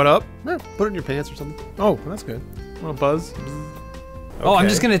be like, "What up?" Yeah, put it in your pants or something. Oh, that's good. A little buzz. Oh, I'm Okay.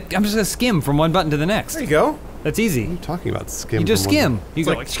 just gonna skim from one button to the next. There you go. That's easy. What are you talking about skim? You just from one skim. button? You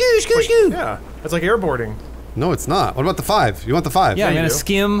go like- like skoo, skoo, skoo. Yeah, it's like airboarding. No, it's not. What about the 5? You want the 5? Yeah, I'm gonna do.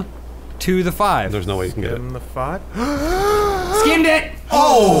 skim to the 5. There's no way you can get it. In the 5. Skimmed it.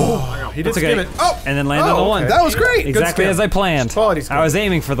 Oh, he did That's okay. skim it. Oh, And then land on the one. okay. That was great. Exactly as I planned. Quality skim. I was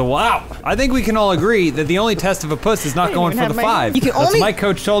aiming for the wow. I think we can all agree that the only test of a puss is not I going didn't for the even have my- 5. You can That's only- what my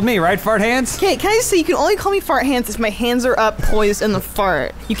coach told me, right, fart hands? Okay, can I just say you can only call me fart hands if my hands are up, poised in the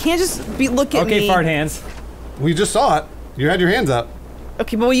fart. You can't just look at me. Okay, fart hands. We just saw it. You had your hands up.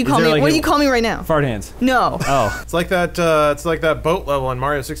 Okay, but what do you call there me? like What a- do you call me right now? Fart hands. No. Oh. It's like that. It's like that boat level in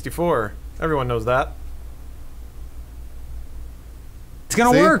Mario 64. Everyone knows that. It's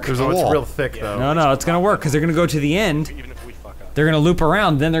gonna See? work. There's a Oh, wall. it's real thick though. No, it's gonna work because they're gonna go to the end. They're gonna loop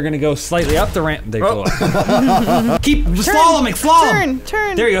around, then they're gonna go slightly up the ramp. They go up. Keep slaloming, slalom.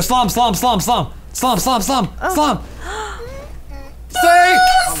 Turn. There you go, slalom.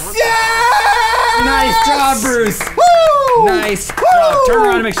 Nice job, Bruce. Woo! Nice job. Turn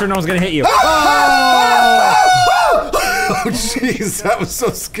around and make sure no one's gonna hit you. Oh, jeez, that was so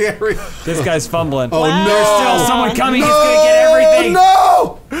scary. This guy's fumbling. Oh, no. There's still someone coming. He's gonna get everything.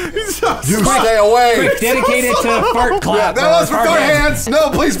 No! You stay away. Quick, dedicate it to fart clap. That was for fart hands. No,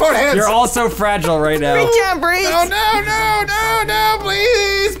 please, fart hands. You're all so fragile right now. Great job, Bruce. No,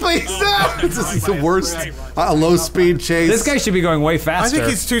 please, no. This is the worst. A low-speed chase. This guy should be going way I faster. think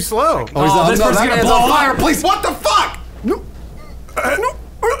he's too slow. Oh, he's this no, person's that gonna man's blow on fire. up. Please, what the fuck?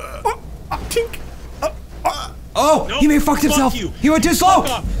 Tink. Oh, he may have fucked himself. He went too slow.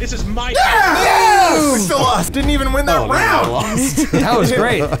 This is my Yes! We still lost. Didn't even win that round. That was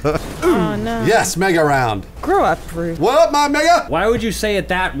great. Oh no. Yes, mega round. Grow up, Bruce. What up, my mega? Why would you say it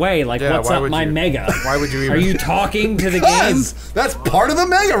that way? Like, Yeah, what's why up, would my you? mega? Why would you even? Are you talking to the game? Because that's part of the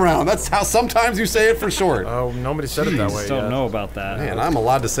mega round. That's how sometimes you say it for short. Oh, nobody said it that way. Don't yet. know about that. Man, I'm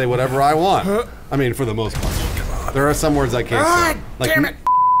allowed to say whatever I want. I mean, for the most part. There are some words I can't say. Like, damn it.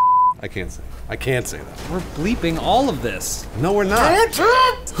 I can't say. I can't say that. We're bleeping all of this. No, we're not.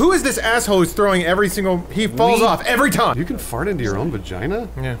 Who is this asshole who's throwing every single? He falls off every time. You can fart into your own vagina?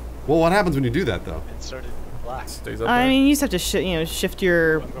 Yeah. Well, what happens when you do that, though? Stays up I there. mean, you just have to shift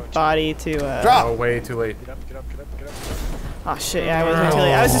your body to. Drop. Oh, way too late. Oh shit! Yeah, I wasn't too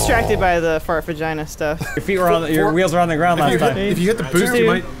late. I was distracted by the fart vagina stuff. Your feet were on. Your wheels were on the ground last time. If you hit the boost, you Two.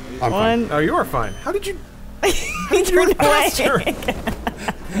 might. I'm fine. One. Oh, you are fine. How did you? He turned away.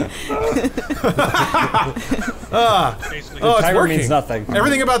 Oh, it's timer working. means nothing.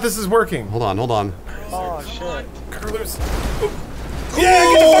 Everything about this is working. Hold on. Oh shit. Curlers. Yeah,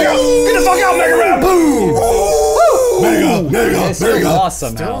 get the fuck out, Mega Round! Boom! Mega, Still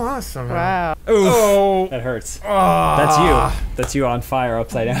awesome. Still awesome. Wow. Oof. Oh. That hurts. Ah. That's you. That's you on fire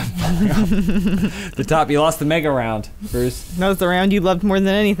upside down. The top. You lost the mega round, Bruce. That was the round you loved more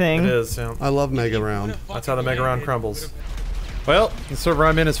than anything. It is. Yeah. I love Mega Round. That's how the mega round crumbles. Well, the server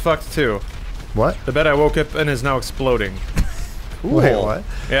I'm in is fucked too. What? The bed I woke up in is now exploding. Wait, what?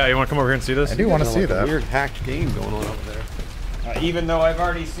 Yeah, you want to come over here and see this? I do want to see that. Weird hacked game going on over there. Even though I've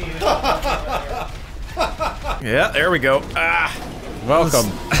already seen it. Yeah, there we go. Ah, Welcome.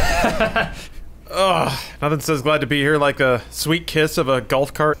 ugh. Nothing says glad to be here like a sweet kiss of a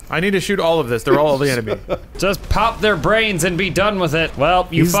golf cart. I need to shoot all of this. They're all the enemy. Just pop their brains and be done with it. Well,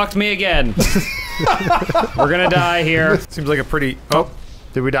 you fucked me again. We're gonna die here. Seems like a pretty. Oh,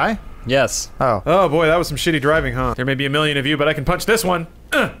 Did we die? Yes. Oh. oh boy, that was some shitty driving, huh? There may be a million of you, but I can punch this one.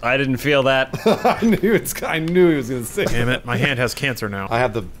 I didn't feel that. I knew he was gonna say. Damn it, my hand has cancer now. I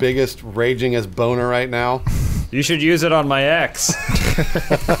have the biggest ragingest boner right now. You should use it on my ex.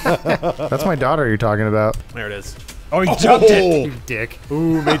 That's my daughter you're talking about. There it is. Oh, you jumped it. You dick.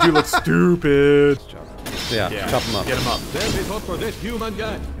 Ooh, made you look stupid. Yeah, chop him up. Get him up. There's hope for this human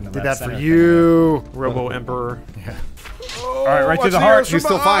guy. Did that for you. Robo Emperor. Yeah. All right, right through the heart. He's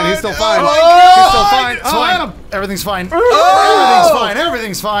still fine. He's still fine. Oh, He's still fine. It's fine. Everything's fine. Everything's fine.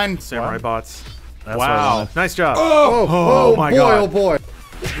 Everything's fine. Samurai bots. That's what I Wow. wanted. Nice job. Oh my boy, god. oh boy.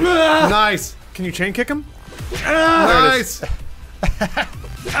 Nice. Can you chain kick him? Nice.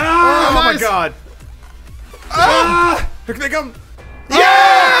 Oh my god. Here they come.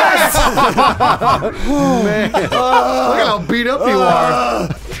 Yes! Man. Look at how beat up you are.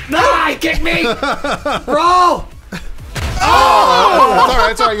 Ah, kick me! Roll! Oh! It's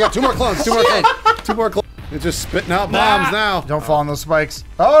alright, it's alright. You got 2 more clones. 2 more clones. 2 more clones. It's just spitting out bombs now. Don't fall on those spikes.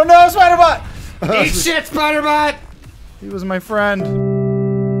 Oh no, Spider-Bot! Eat shit, Spider-Bot! He was my friend.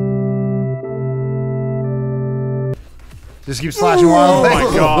 Just keep slashing wildly.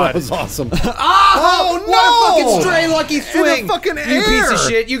 Oh my god. That was awesome. Oh, no! what a fucking stray lucky swing! In the fucking You air. piece of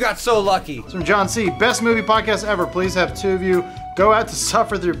shit, you got so lucky. It's from John C. Best movie podcast ever. Please have 2 of you go out to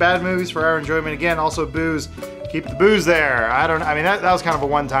suffer through bad movies for our enjoyment. Again, also booze. Keep the booze there. I mean, that was kind of a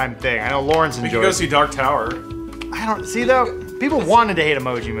one-time thing. I know Lawrence We enjoyed could go it. see Dark Tower. I don't see though. People wanted to hate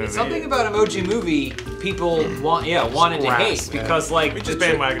Emoji Movie. Something about Emoji Movie people wanted to hate because like We just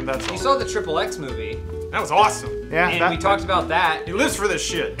bandwagoned, that's all. You saw the Triple X movie. That was awesome. Yeah, and we talked about that. He lives for this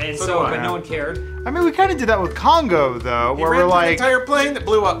shit. And So so, do I. but no one cared. I mean, we kind of did that with Congo though, He where ran we're through like, the entire plane that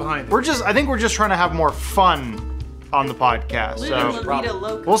blew up behind him. I think we're just trying to have more fun on the podcast.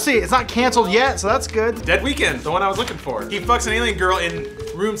 So we'll see. It's not canceled yet, so that's good. Dead Weekend, the one I was looking for. He fucks an alien girl in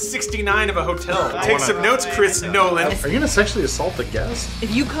room 69 of a hotel. Take some notes, Chris Nolan. Are you gonna sexually assault the guest?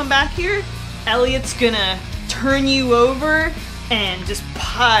 If you come back here, Elliot's gonna turn you over and just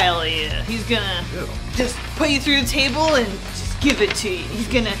pile you. He's gonna just put you through the table and just give it to you. He's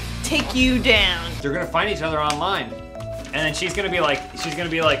gonna take you down. They're gonna find each other online. And then she's gonna be like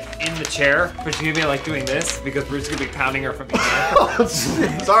in the chair, but she's gonna be like doing this because Bruce is gonna be pounding her from behind.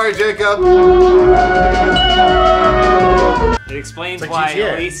 Sorry, Jacob. It explains Like why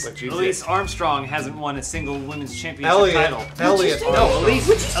GTA. Elise Armstrong hasn't won a single women's championship Elliot. title. Elliot. No, Elise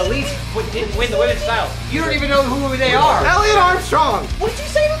didn't win the women's title. You don't even know who they are. Elliot Armstrong. What'd you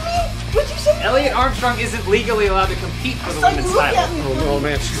say to me? What'd you say? Elliot Armstrong isn't legally allowed to compete for the women's title. Oh no,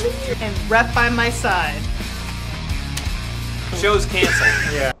 man. And rep by my side. Show's canceled.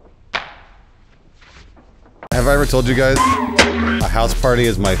 Yeah. Have I ever told you guys a house party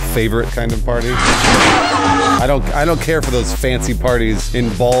is my favorite kind of party? I don't care for those fancy parties in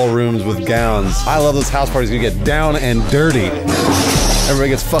ballrooms with gowns. I love those house parties. You get down and dirty. Everybody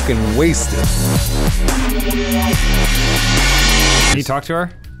gets fucking wasted. Can you talk to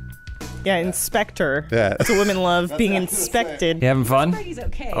her? Yeah, inspector. Yeah. That's what women love, being inspected. You having fun?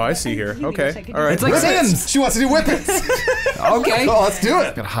 Oh, I see here. Okay. All right. It's like Sims. She wants to do whippets. Okay. Oh, let's do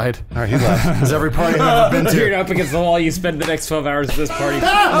it. Gotta hide. All right, he left. Is every party I've ever been You're to. up against the wall. You spend the next 12 hours of this party.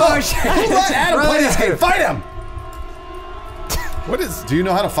 Oh shit! Let Adam play this game. Fight him. What is? Do you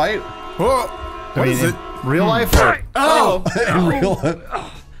know how to fight? Whoa. What is it? Real life? Or? Oh, in real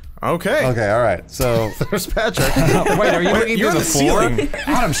life. Okay. Okay, all right. So There's Patrick. Wait, are you looking you're through the floor? ceiling.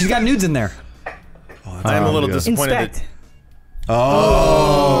 Adam, she's got nudes in there. I am a little good. disappointed. Inspect.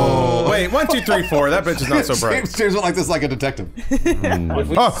 Oh. Wait, 1, 2, 3, 4. That bitch is not so bright. James went like this, like a detective.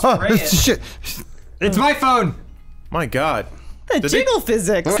 Shit. It's my phone. My God. The jiggle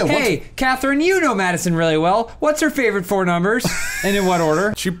physics. Hey, Catherine, you know Madison really well. What's her favorite 4 numbers? And in what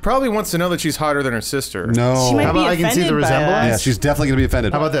order? She probably wants to know that she's hotter than her sister. No. She might How be about I can see the offended by resemblance? Yeah, she's definitely gonna be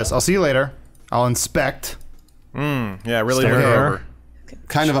offended. How about this? I'll see you later. I'll inspect. Yeah, really Stay turn her there. over.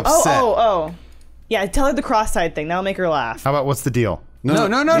 kind of Oh, upset? oh. Yeah, tell her the cross-eyed thing. That'll make her laugh. How about what's the deal? No.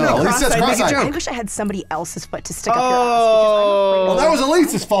 Elise says Cross-eyed, make a cross-eyed. joke. I wish I had somebody else's foot to stick up Oh, that was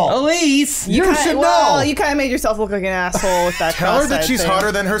Elise's fault. Elise! You should Well, know. you kind of made yourself look like an asshole with that Tell her that cross-eyed she's thing.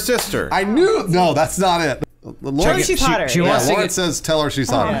 hotter than her sister. I knew. No, that's not it. Lawrence, she's hotter. She yeah, wants to Lawrence says tell her she's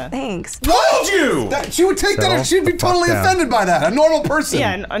hotter. Yeah. Thanks. Told you! She would take that and she'd be totally down. offended by that. A normal person.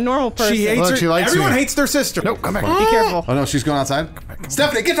 Yeah, a normal person. She hates Look, her. she likes Everyone me. hates their sister. Nope, come back. Be careful. Oh no, she's going outside?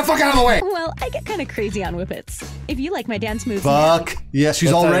 Stephanie, get the fuck out of the way! Well, I get kind of crazy on whippets. If you like my dance moves, Fuck. Yeah,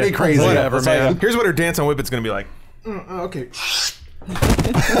 she's already crazy. Whatever, That's all man. you- Here's what her dance on Whippet's gonna be like. Okay. So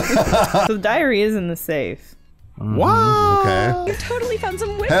the diary is in the safe. Wow. Okay. you totally found some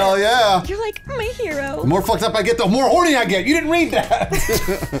whippets. Hell yeah. You're like my hero. The more fucked up I get, the more horny I get. You didn't read that.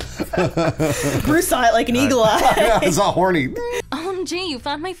 Bruce saw it like an eagle eye. Yeah, it's not horny. OMG, you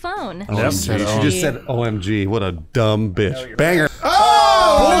found my phone. OMG. She just said OMG. What a dumb bitch. Banger.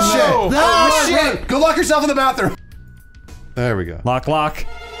 Oh, Bullshit. no. Oh, shit. Go lock yourself in the bathroom. There we go. Lock.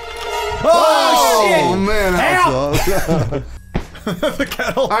 Oh, shit. Man. That The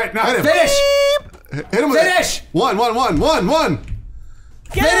kettle. All right, now hit him. Finish! Hit him with Finish! it. One.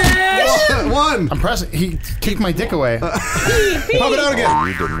 One. I'm pressing. He kicked my dick away. Pop it out again.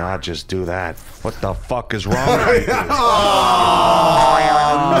 You did not just do that. What the fuck is wrong with you? Oh,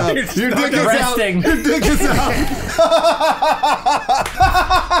 no. Your dick is out. Your dick is out.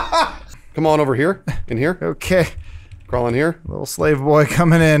 Come on over here. In here. Okay. Crawl in here. Little slave boy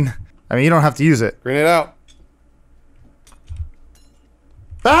coming in. I mean, you don't have to use it. Grenade out.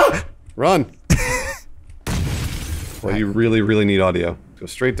 Ah! Run. Well, you really, really need audio. Go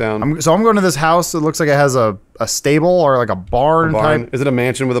straight down. So I'm going to this house. It looks like it has a stable or like a barn, type. Is it a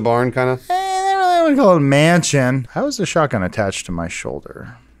mansion with a barn, kind of? I don't really want to call it a mansion. How is the shotgun attached to my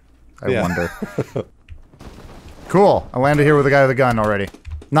shoulder? I wonder. Cool. I landed here with a guy with a gun already.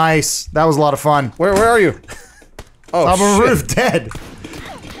 Nice. That was a lot of fun. Where are you? Oh, top of a shit. roof, dead.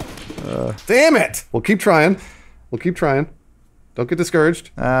 Damn it! We'll keep trying. We'll keep trying. Don't get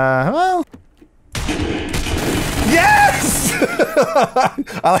discouraged. Well. Yes!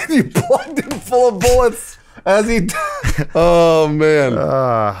 I like you plugged him full of bullets as he. Oh man.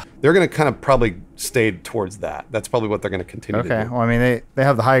 They're gonna kind of probably stay towards that. That's probably what they're gonna continue to do. Okay. Well, I mean, they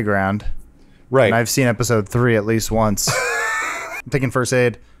have the high ground. Right. And I've seen episode 3 at least once. I'm taking first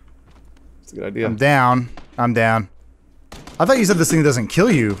aid. That's a good idea. I'm down. I'm down. I thought you said this thing doesn't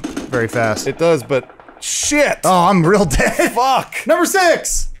kill you very fast. It does, but shit! Oh, I'm real dead. Fuck! Number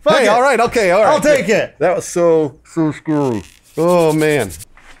 6! Fuck Hey, it. all right, okay, all right. I'll take it. That was so screwy. Oh, man.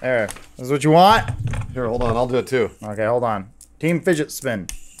 There. This is what you want? Here, hold on, I'll do it too. Okay, hold on. Team fidget spin.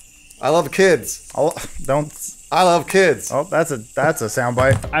 I love kids. I love kids. Oh, that's a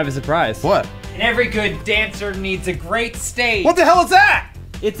soundbite. I have a surprise. What? And every good dancer needs a great stage. What the hell is that?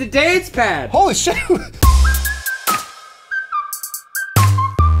 It's a dance pad. Holy shit.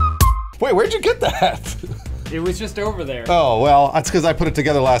 Wait, where'd you get that? It was just over there. Oh, well, that's because I put it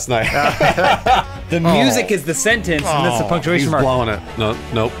together last night. The music is the sentence, and that's the punctuation He's mark. blowing it. No,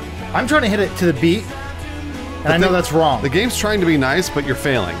 nope. I'm trying to hit it to the beat, and I know that's wrong. The game's trying to be nice, but you're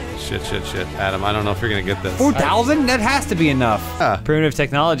failing. Shit. Adam, I don't know if you're gonna get this. 4,000? That has to be enough. Primitive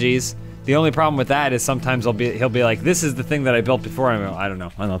technologies. The only problem with that is sometimes he'll be like, "This is the thing that I built before." I don't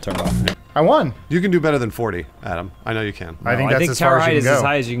know. I'll turn it off. I won. You can do better than 40, Adam. I know you can. I think that's as far tower as you height can is go. as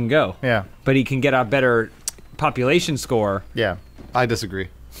high as you can go. Yeah. But he can get a better population score. Yeah. I disagree.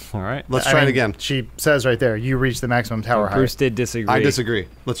 All right. Let's try it again. She says right there, you reached the maximum tower height. Bruce did disagree. I disagree.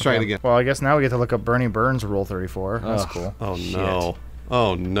 Let's try it again. Well, I guess now we get to look up Bernie Burns' Rule 34. That's cool. Oh, Shit. no.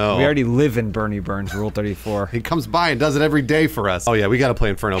 Oh, no. We already live in Bernie Burns' Rule 34. He comes by and does it every day for us. Oh, yeah, we gotta play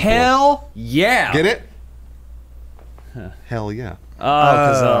Inferno Pool. Hell yeah. Get it? Hell yeah.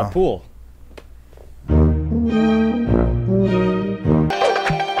 Because pool.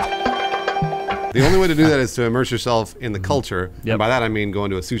 The only way to do that is to immerse yourself in the culture. And by that I mean going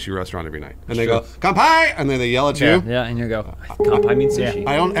to a sushi restaurant every night. And they go, "Kampai!" And then they yell at you. Yeah, and you go, "Kampai means sushi."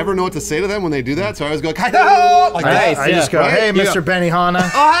 I don't ever know what to say to them when they do that, so I always go, "Kaido!" Like that. I just go, "Hey, Mr. Benihana."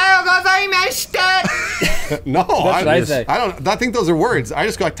 No, That's what I say. I don't. I think those are words. I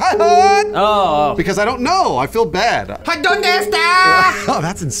just go, "Taihan!" Oh. Because I don't know. I feel bad. Oh,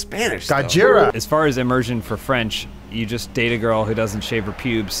 that's in Spanish. though. Gajira. As far as immersion for French, you just date a girl who doesn't shave her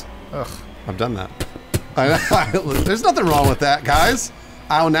pubes. Ugh, I've done that. There's nothing wrong with that, guys.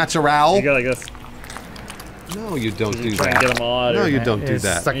 Au natural. You go like this. No, you don't do Try that. and get them all out. No, you don't do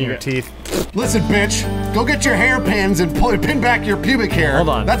that. Stuck in your teeth. Listen, bitch. Go get your hairpins and pin back your pubic hair. Hold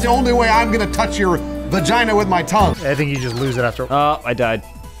on. That's the only way I'm gonna touch your vagina with my tongue. I think you just lose it after. Oh, I died.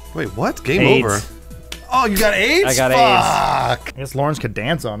 Wait, what? Game AIDS. over. Oh, you got AIDS? I got Fuck. I guess Lawrence could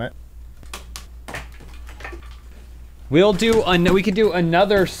dance on it. We can do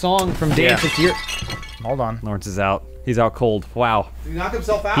another song from Dance It's Your. Hold on. Lawrence is out. He's out cold. Wow. Did he knock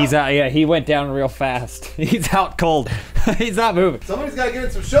himself out? He's out. Yeah, he went down real fast. He's out cold. He's not moving. Somebody's gotta get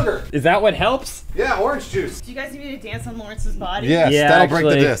in some sugar. Is that what helps? Yeah, orange juice. Do you guys need me to dance on Lawrence's body? Yes, Yeah, that'll break the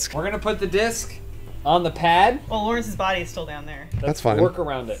actually, disc. We're gonna put the disc on the pad. Well, Lawrence's body is still down there. That's fine. Work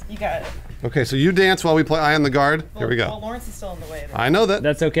around it. You got it. Okay, so you dance while we play Eye on the Guard. Here we Well, go. Lawrence is still in the way. I know that.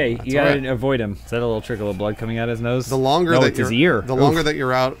 That's okay. You gotta all right. avoid him. Is that a little trickle of blood coming out his nose? The longer no, that it's his ear. The longer that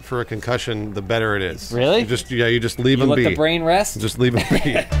you're out for a concussion, the better it is. Really? You just leave You him let be. the brain rest. Just leave him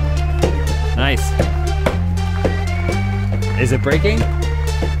be. Nice. Is it breaking? Oh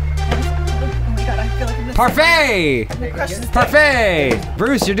my god, I feel like I'm gonna Parfait! I'm gonna crush this dick. Parfait!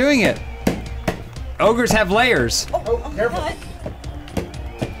 Bruce, you're doing it. Ogres have layers. Oh, careful.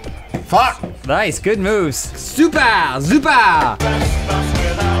 Fuck! Nice, good moves. Super! Super!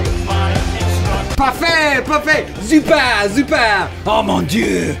 parfait, parfait, super, super. Oh mon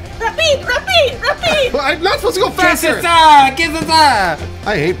Dieu. Rapide, rapide, rapide. I'm not supposed to go faster. Qu'est-ce que ça?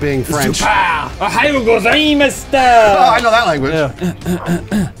 I hate being French. Super. Ohio gozaimashita. Oh, I know that language.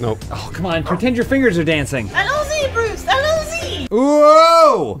 Nope. Oh, come on, pretend your fingers are dancing. Allons-y, Bruce, allons-y.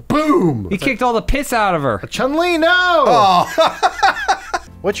 Whoa! Boom! He kicked all the piss out of her. Chun-Li, no! Oh.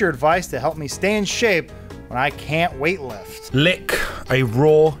 What's your advice to help me stay in shape when I can't weightlift? Lick a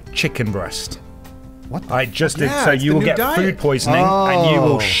raw chicken breast. What? I just did. Yeah, So it's you the will new get diet. food poisoning and you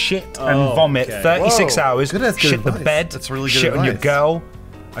will shit and vomit okay. 36 Whoa. hours. Good, that's good shit the advice. bed. That's really good Shit on your advice. girl.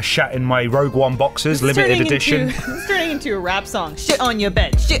 I shat in my Rogue One boxes, This is limited turning edition. It's turning into a rap song. Shit on your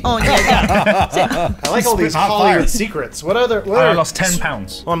bed. Shit on your bed. I like all these Hollywood secrets. What other? I lost 10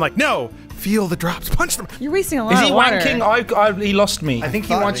 pounds. I'm like, no, feel the drops, punch them. You're wasting a lot Is of he water. wanking? He lost me. I think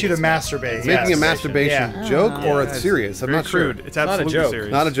he wants you to masturbate. Making a masturbation Yeah. joke or Yeah, it's serious? I'm very not sure. crude. It's absolutely joke.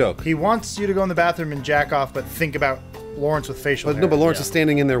 serious. Not a joke. He wants you to go in the bathroom and jack off, but think about Lawrence with facial But hair. no, but Lawrence is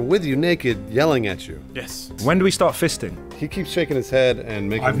standing in there with you naked, yelling at you. Yes. When do we start fisting? He keeps shaking his head and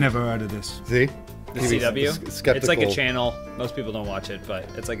making. I've never heard of this. See? The He was CW? skeptical. It's like a channel. Most people don't watch it, but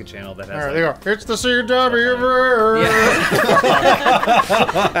it's like a channel that has. All right, like, there you go. It's the CW.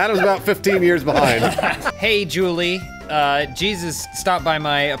 Adam's about 15 years behind. Hey, Julie. Jesus stopped by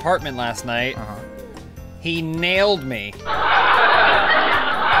my apartment last night. He nailed me.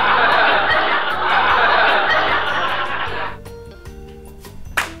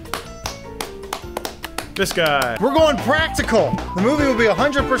 This guy. We're going practical. The movie will be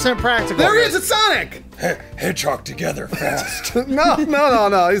 100% practical. There he is, it's Sonic! Hedgehog together fast. No,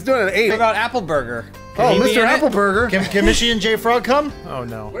 he's doing an 8. What about Appleburger? Oh, he be Mr. in it? Appleburger. Can Mishy and J Frog come? Oh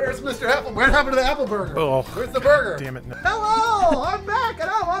no. Where's Mr. Apple? What happened to the Appleburger? Oh. Where's the burger? Damn it. No. Hello, I'm back and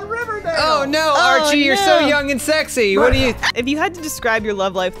I'm on Riverdale. Oh no, Archie, you're so young and sexy. What do you? If you had to describe your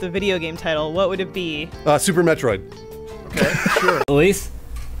love life with a video game title, what would it be? Super Metroid. Okay, sure. Elise,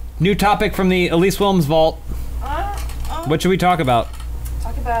 new topic from the Elise Wilms vault. What should we talk about?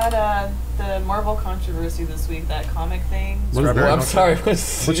 Talk about the Marvel controversy this week, that comic thing. What is that? I'm sorry.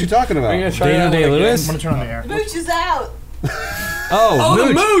 What's you talking about? Dana Day-Lewis? I'm gonna turn on the air. Mooch is out. Oh, the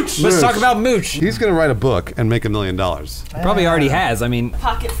Mooch. Mooch! Let's Mooch. talk about Mooch. He's gonna write a book and make $1 million. Probably already has. I mean,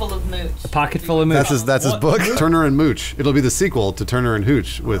 Pocket full of mooch. a pocket full of Mooch. That's his book, Turner and Mooch. It'll be the sequel to Turner and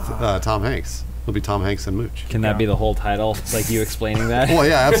Hooch with Tom Hanks. It'll be Tom Hanks and Mooch. Can that be the whole title? Like you explaining that? Well,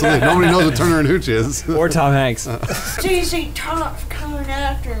 yeah, absolutely. Nobody knows what Turner and Hooch is. Or Tom Hanks. JC Top's coming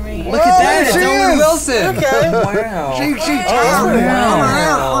after me. Look at that, it's she Owen is. Wilson. Okay. Wow. She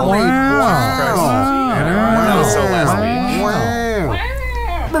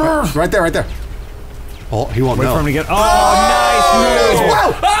Right there. Oh, he won't Wait know. for him to get. Oh, nice move.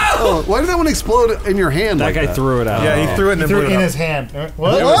 Whoa! Oh, why did that one explode in your hand? That like guy that? threw it out. Yeah, he threw it and then Threw blew it it in up. his hand. It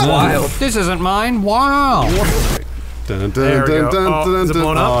was wild. This isn't mine. Wow. Dun, dun, There we dun, go. dun, Oh, dun, is it dun.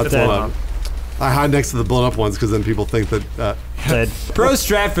 blown up? Oh, It's it's blown blown up. I hide next to the blown up ones because then people think that. Pro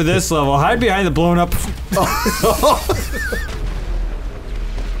strat for this level. Hide behind the blown up.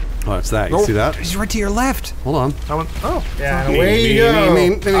 Oh, it's that. You see that? He's right to your left. Hold on. That one. Oh. Yeah, and away you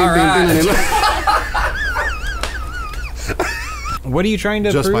go. What are you trying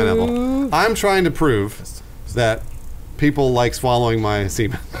to Just prove? pineapple. I'm trying to prove that people like swallowing my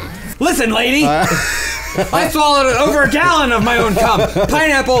semen. Listen, lady. I swallowed over a gallon of my own cum.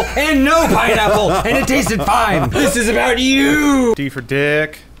 Pineapple and no pineapple, and it tasted fine. This is about you. D for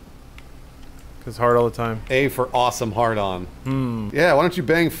dick. Cause hard all the time. A for awesome hard on. Yeah, why don't you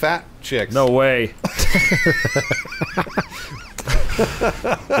bang fat chicks? No way.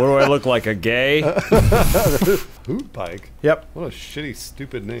 What do I look like, a gay? Hoot bike? Yep. What a shitty,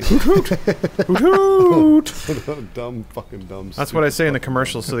 stupid name. Hoot hoot. What a dumb, fucking dumb. That's what I say in the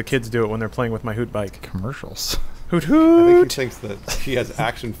commercials, so the kids do it when they're playing with my hoot bike. Commercials. Hoot I hoot. think he thinks that he has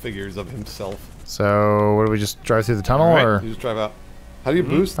action figures of himself. So, what do we just drive through the tunnel, or? You just drive out. How do you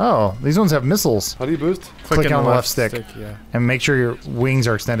boost? Oh, these ones have missiles. How do you boost? Click on the left stick. Yeah. And make sure your wings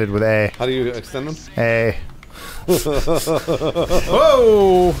are extended with A. How do you extend them? A.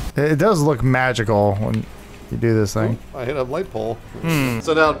 Whoa! It does look magical when you do this thing. I hit a light pole.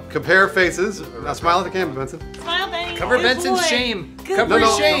 So now compare faces. Now smile at the camera, Benson. Smile, Benny. Cover Good Benson's boy. shame. Good Cover boy.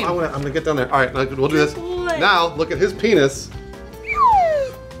 his shame. I'm gonna get down there. All right, we'll do this. boy. Now look at his penis.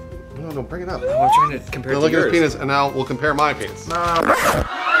 No, bring it up. I'm trying to compare Now to look at yours. his penis, and now we'll compare my penis.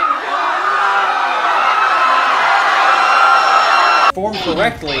 Form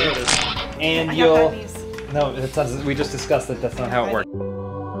correctly, and you'll. No, it doesn't. We just discussed that that's not how it works.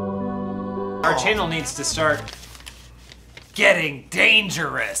 Our channel needs to start getting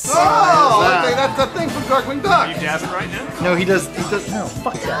dangerous. Oh, okay, that's the thing from Darkwing Duck. You dabbing right now? No, he does. No,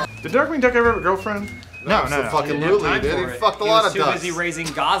 fuck that. Did Darkwing Duck ever have a girlfriend? No. Fucking Lulu, dude. He fucked a lot of He was ducks. too busy raising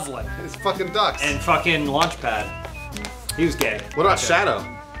Goslin. It's fucking ducks. And fucking Launchpad. He was gay. What about Shadow?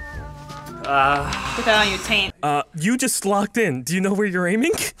 Put that on your taint. You just locked in. Do you know where you're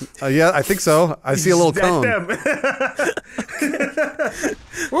aiming? Yeah, I think so. I see a little cone.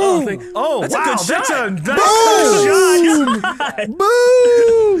 Oh, wow, that's a good shot. Boom!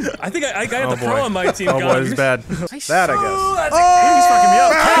 Boom! I think I got the pro on my team. Oh boy, this is bad. That I guess. He's fucking me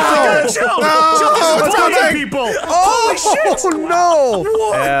up. Let's go take people. Holy shit! Oh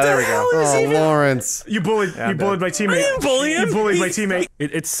no! Yeah, there we go. Oh, Lawrence. You bullied my teammate. I didn't bully him. You bullied my teammate.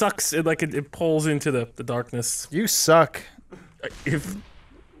 It sucks. It pulls into the darkness. You suck. If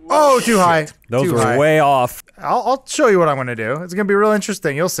too high. Those Too were high. way off. I'll show you what I'm gonna do. It's gonna be real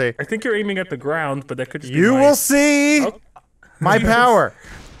interesting. You'll see. I think you're aiming at the ground, but that could just be You my- will see. Oh. My power.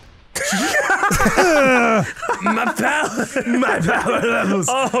 My power levels.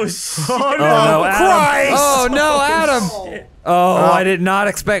 Oh shit! Oh no! Oh, Adam. Christ! Oh no, Adam! Oh, I did not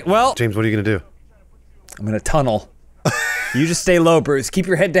expect. Well, James, what are you gonna do? I'm gonna tunnel. You just stay low, Bruce. Keep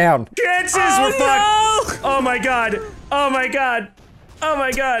your head down. Chances we're fucked. Oh my god! Oh my god! Oh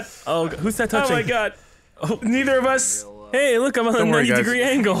my god! Oh, who's that touching? Oh my god! Oh, neither of us. Hey, look, I'm on a Don't worry, 90-degree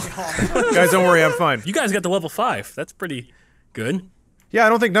angle. Guys, don't worry. I'm fine. You guys got the level 5. That's pretty good. Yeah, I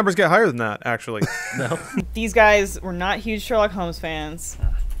don't think numbers get higher than that. Actually. No. These guys were not huge Sherlock Holmes fans.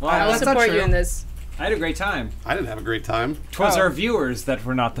 Well, I'll support you in this. I had a great time. I didn't have a great time. 'Twas our viewers that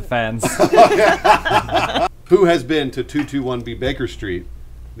were not the fans. Who has been to 221B Baker Street,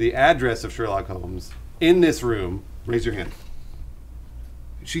 the address of Sherlock Holmes, in this room? Raise your hand.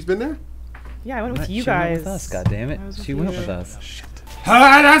 She's been there? Yeah, I went with She you went guys. with us, goddammit. She went with us. Shit. You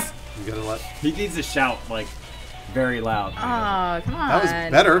gotta let. He needs to shout like very loud. Oh, come on. That was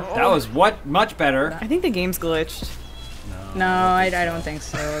better. That was much better. I think the game's glitched. No, I don't think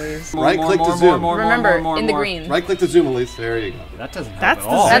so, Elise. Right click to zoom. Remember, in the green. Right click to zoom, Elise. There you go. That doesn't help That's at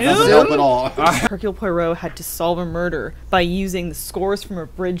all. the That doesn't help at all. Hercule Poirot had to solve a murder by using the scores from a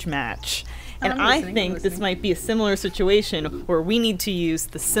bridge match. And I think this might be a similar situation where we need to use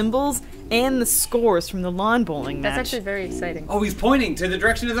the symbols and the scores from the lawn bowling match. That's actually very exciting. Oh, he's pointing to the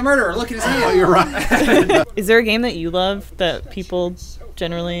direction of the murderer. Look at his hand. Oh, you're right. Is there a game that you love that people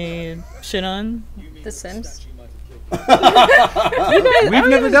generally shit on? The Sims. We've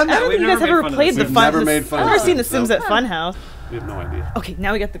never done that. We've You never guys ever made fun of played The the Sims. fun? Never made fun I've of never The seen The Sims, Sims no. at Funhaus. We have no idea. Okay,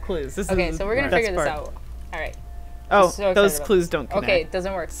 now we got the clues. This Okay, is so we're gonna the best figure this part. out. All right. Oh, So excited those about clues this. don't connect. Okay, it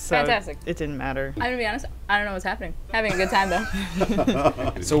doesn't work. So Fantastic. It didn't matter. I'm gonna be honest. I don't know what's happening. Having a good time though.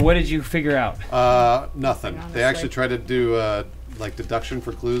 So what did you figure out? Nothing. They actually tried to do like deduction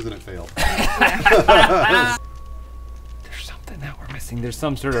for clues and it failed. There's something that we're missing. There's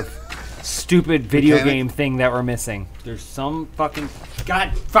some sort of stupid video Mechanic? game thing that we're missing. There's some fucking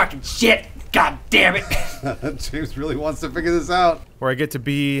shit. God damn it. James really wants to figure this out. Where I get to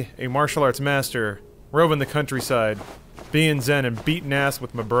be a martial arts master, roving the countryside, being zen and beating ass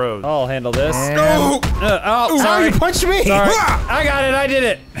with my bros. I'll handle this. No! Oh, sorry. You punched me! Sorry. I got it. I did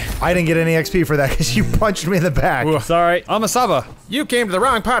it. I didn't get any XP for that because you punched me in the back. Sorry. I'm a Saba. You came to the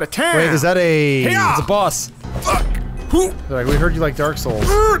wrong part of town. Wait, is that a? It's a boss. Like, we heard you like Dark Souls,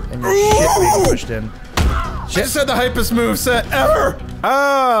 and your shit being pushed in. She said the hypest moveset ever!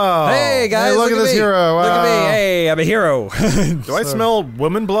 Oh! Hey guys, look at this me. hero. Look at me. Wow. Hey, I'm a hero. Do I smell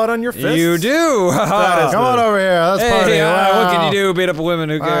woman blood on your fist? You do. That is Come on over here. Let's party. Hey, Wow. what can you do? Beat up a woman?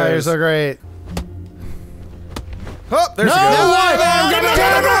 Who You're cares? so great. Oh, there's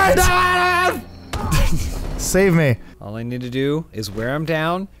Save me. All I need to do is wear him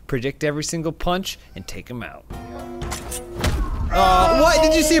down, predict every single punch, and take him out. What?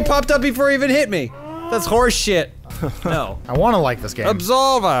 Did you see it popped up before he even hit me? That's horse shit. No. I want to like this game.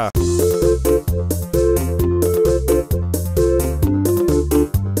 Absolver.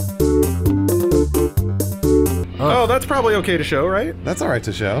 Oh, that's probably okay to show, right? That's all right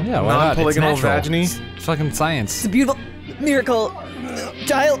to show. Yeah, why not? It's Non-polygonal natural. vaginy. It's fucking science. It's a beautiful miracle.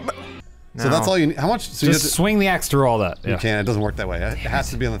 Child. So that's all you need. How much? So you, Just have to, swing the axe through all that. you can't. It doesn't work that way. It has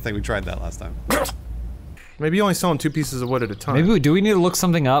to be on the thing. We tried that last time. Maybe you only selling 2 pieces of wood at a time. Maybe do we need to look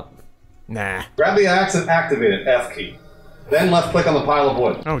something up? Nah. Grab the axe and activate it, F key. Then left click on the pile of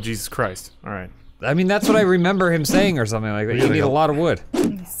wood. Oh, Jesus Christ. All right. I mean, that's what I remember him saying or something like that. You need a lot of wood. We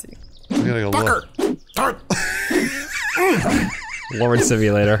gotta go look. Lord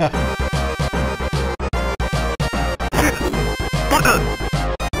Simulator.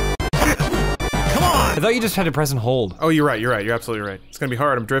 I thought you just had to press and hold. Oh, you're right. You're right. You're absolutely right. It's gonna be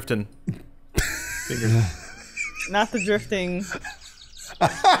hard. I'm drifting. Not the drifting.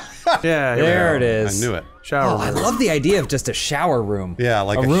 Yeah, There it is. I knew it. Shower I love the idea of just a shower room. Yeah,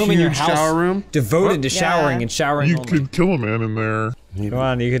 like a a room in your huge house shower room devoted to showering Yeah. and showering. You only. could kill a man in there. Come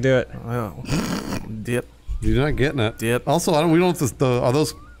on, you can do it. Dip. You're not getting it. Dip. Also, we don't. Are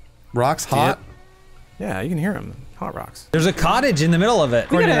those rocks hot? Yeah, you can hear them. Hot rocks. There's a cottage in the middle of it.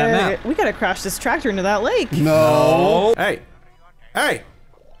 We According to that map. gotta crash this tractor into that lake. No. Hey. Hey.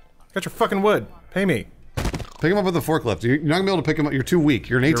 Got your fucking wood. Pay me. Pick him up with the forklift. You're not gonna be able to pick him up. You're too weak.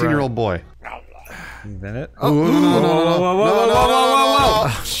 You're an 18-year-old boy. Is that it? Oh, no.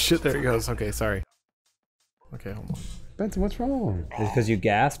 Oh, shit, there he goes. Okay, sorry. Okay, hold on. Benson, what's wrong? Is it because you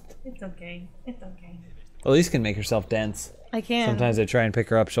gasped? It's okay. It's okay. Elise can make herself dense. I can. Sometimes I try and pick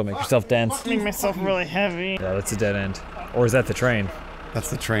her up, she'll make herself dense. Make myself really heavy. Yeah, that's a dead end. Or is that the train? That's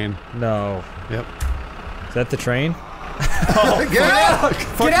the train. No. Yep. Is that the train? Get out!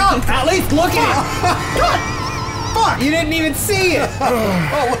 Get out! At least look at it! Fuck! You didn't even see it!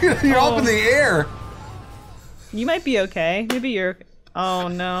 Oh, look at it. You're up in the air. You might be okay. Maybe you're. Oh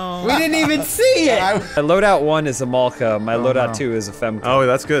no. We didn't even see it! My loadout 1 is a Malka, my loadout 2 is a Femka. Oh,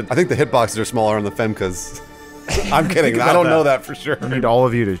 that's good. I think the hitboxes are smaller on the Femkas. I'm kidding. I don't know that for sure. I need all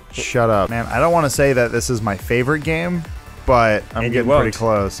of you to shut up. Man, I don't want to say that this is my favorite game, but I'm getting pretty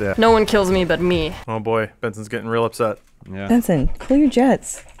close, yeah. No one kills me but me. Oh boy, Benson's getting real upset. Yeah. Benson, cool your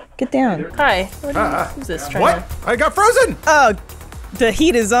jets. Get down. Hi. Who's this trying What? I got frozen! Oh, the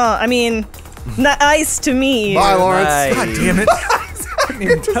heat is on. I mean, not ice to me. Bye, Lawrence. Nice. God damn it. I couldn't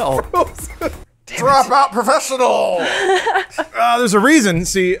even tell. Drop out professional! There's a reason.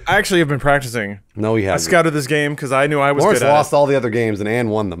 See, I actually have been practicing. No, he I hasn't. scouted this game because I knew I was Lawrence good at lost it. all the other games and Ann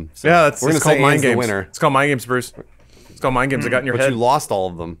won them. So Yeah, it's we're gonna called say mind Ann's games. the winner. It's called mind games, Bruce. It's called mind games. I got in your But head. you lost all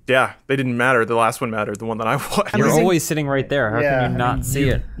of them. Yeah, they didn't matter. The last one mattered. The one that I won. You're always sitting right there. How can you not see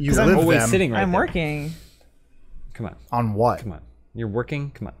it? You I'm live always them. sitting right I'm there. working. Come on. On what? Come on. You're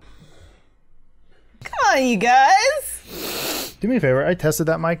working? Come on. Come on, you guys. Do me a favor. I tested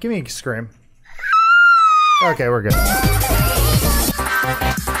that mic. Give me a scream. Okay, we're good.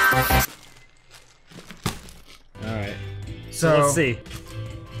 Alright. So let's see.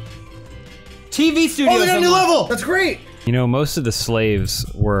 TV studios. Oh, they got a new level! That's great! You know, most of the slaves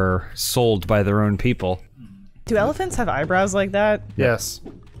were sold by their own people. Do elephants have eyebrows like that? Yes.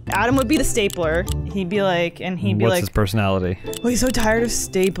 Adam would be the stapler. He'd be like, and he'd be What's like, his personality? well, he's so tired of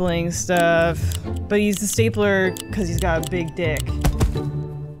stapling stuff, but he's the stapler because he's got a big dick.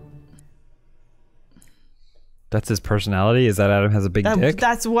 That's his personality? Is that Adam has a big dick?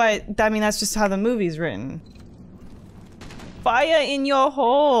 That's what, I mean, that's just how the movie's written. Fire in your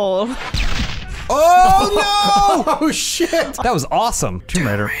hole. Oh no! Oh shit! That was awesome. Tomb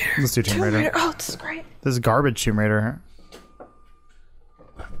Raider. Let's do Tomb Raider. Oh, this is great. This is garbage Tomb Raider.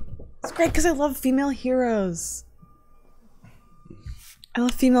 It's great because I love female heroes. I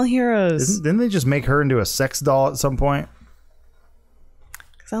love female heroes. Didn't they just make her into a sex doll at some point?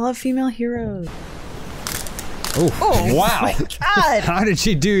 Because I love female heroes. Oh, wow. My God. How did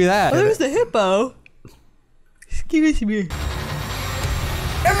she do that? Oh, there's the hippo. Give it to me.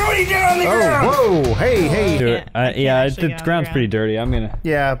 Everybody down on the ground! Whoa! Hey, hey! Yeah, the ground's pretty dirty. I'm gonna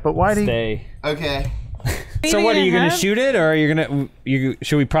Yeah, but why do you... stay. Okay. So what, are you gonna shoot it, or are you gonna,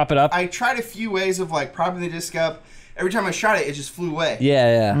 should we prop it up? I tried a few ways of like propping the disc up. Every time I shot it, it just flew away.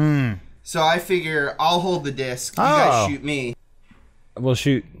 Yeah, yeah. So I figure I'll hold the disc. You guys shoot me. We'll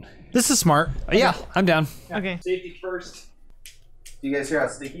shoot. This is smart. Yeah, I'm down. Okay. Safety first. Do you guys hear how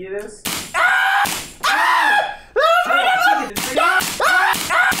sticky it is?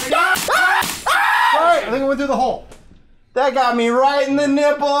 Alright, I think I went through the hole. That got me right in the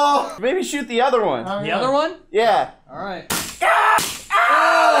nipple. Maybe shoot the other one. The other one? Yeah. Alright.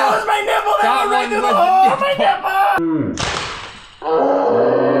 That was my nipple. That was right through the hole. My nipple.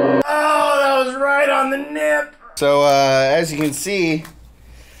 Oh, that was right on the nip. So, as you can see.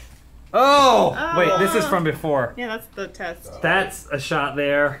 Oh! Wait, this is from before. Yeah, that's the test. That's a shot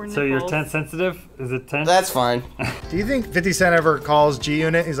there. So you're tense sensitive? Is it tense? That's fine. Do you think 50 Cent ever calls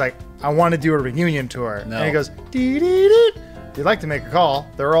G-Unit? He's like, I want to do a reunion tour. No. And he goes, dee-dee-dee. You'd like to make a call.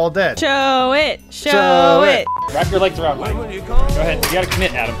 They're all dead. Show it. Show it. Wrap your legs around Mike. Go ahead. You gotta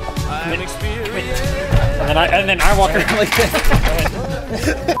commit, Adam. Commit. And then I walk around like this. Go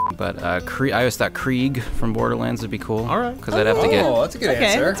ahead. But I always thought Krieg from Borderlands would be cool. All right. Because I'd have to get. Oh, that's a good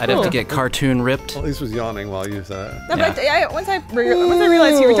answer. I'd have to get cartoon ripped. At least was yawning while you said it. No, but once I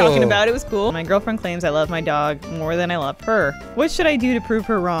realized who you were talking about, it was cool. My girlfriend claims I love my dog more than I love her. What should I do to prove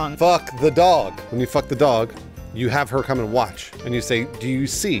her wrong? Fuck the dog. When you fuck the dog, you have her come and watch, and you say, "Do you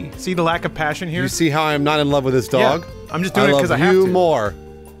see? See the lack of passion Do here? you see how I'm not in love with this dog? Yeah, I'm just doing it because I have love to. you more."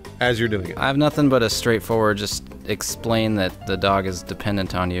 as you're doing it? I have nothing but a straightforward, just explain that the dog is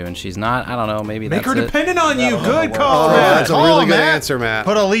dependent on you and she's not. I don't know, maybe Make that's her it. dependent on you. Good call, Oh, Matt. that's a really good answer, Matt.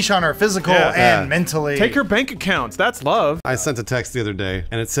 Put a leash on her, physical and mentally. Take her bank accounts. That's love. I sent a text the other day,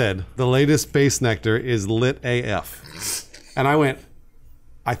 and it said, the latest space nectar is lit AF. And I went,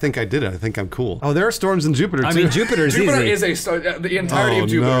 I think I did it. I think I'm cool. Oh, there are storms in Jupiter, too. I mean, Jupiter's Jupiter easy. is a the entirety of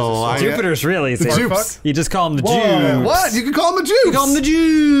Jupiter. No, is a Jupiter's really easy. The Jupes. You just call them the Whoa, Jupes. what? You can call them the Jupes. You call them the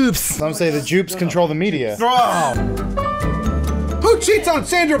Jupes. Some say the Jupes control the media. Who cheats on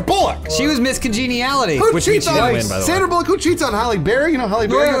Sandra Bullock? She was Miss Congeniality, Who which we cheats didn't on win, by the way. Sandra Bullock? Who cheats on Halle Berry? You know Halle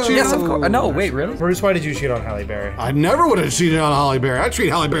Berry got cheated Yes, on? of course. No, wait, really? Bruce, why did you cheat on Halle Berry? I never would have cheated on Halle Berry. I treat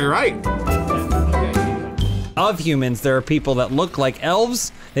Halle Berry right. Of humans, there are people that look like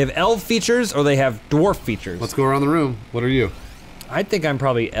elves. They have elf features or they have dwarf features. Let's go around the room. What are you? I think I'm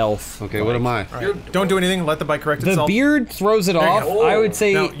probably elf. Okay, what am I? Right. Don't do anything. Let the bike correct The itself. beard throws it off. I would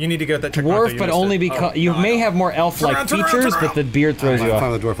say no, you need to get that check dwarf, but only because you may have more elf-like features, but the beard throws you off.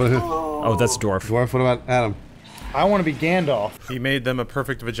 Find the dwarf. Oh, that's dwarf. Dwarf. What about Adam? I want to be Gandalf. He made them a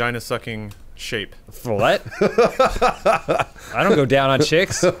perfect vagina-sucking shape. What? I don't go down on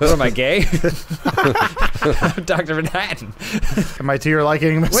chicks. What am I, gay? I'm Dr. Manhattan. Am I to your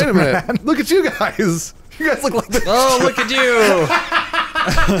liking, Mr. Wait a minute. Manhattan? Look at you guys. You guys look like the. Oh, look at you.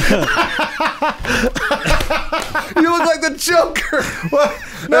 You look like the Joker. What?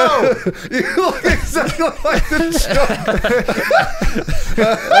 No, you look exactly like the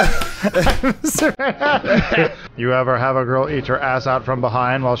Joker. You ever have a girl eat your ass out from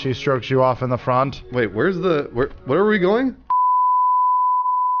behind while she strokes you off in the front? Wait, where's the? Where are we going?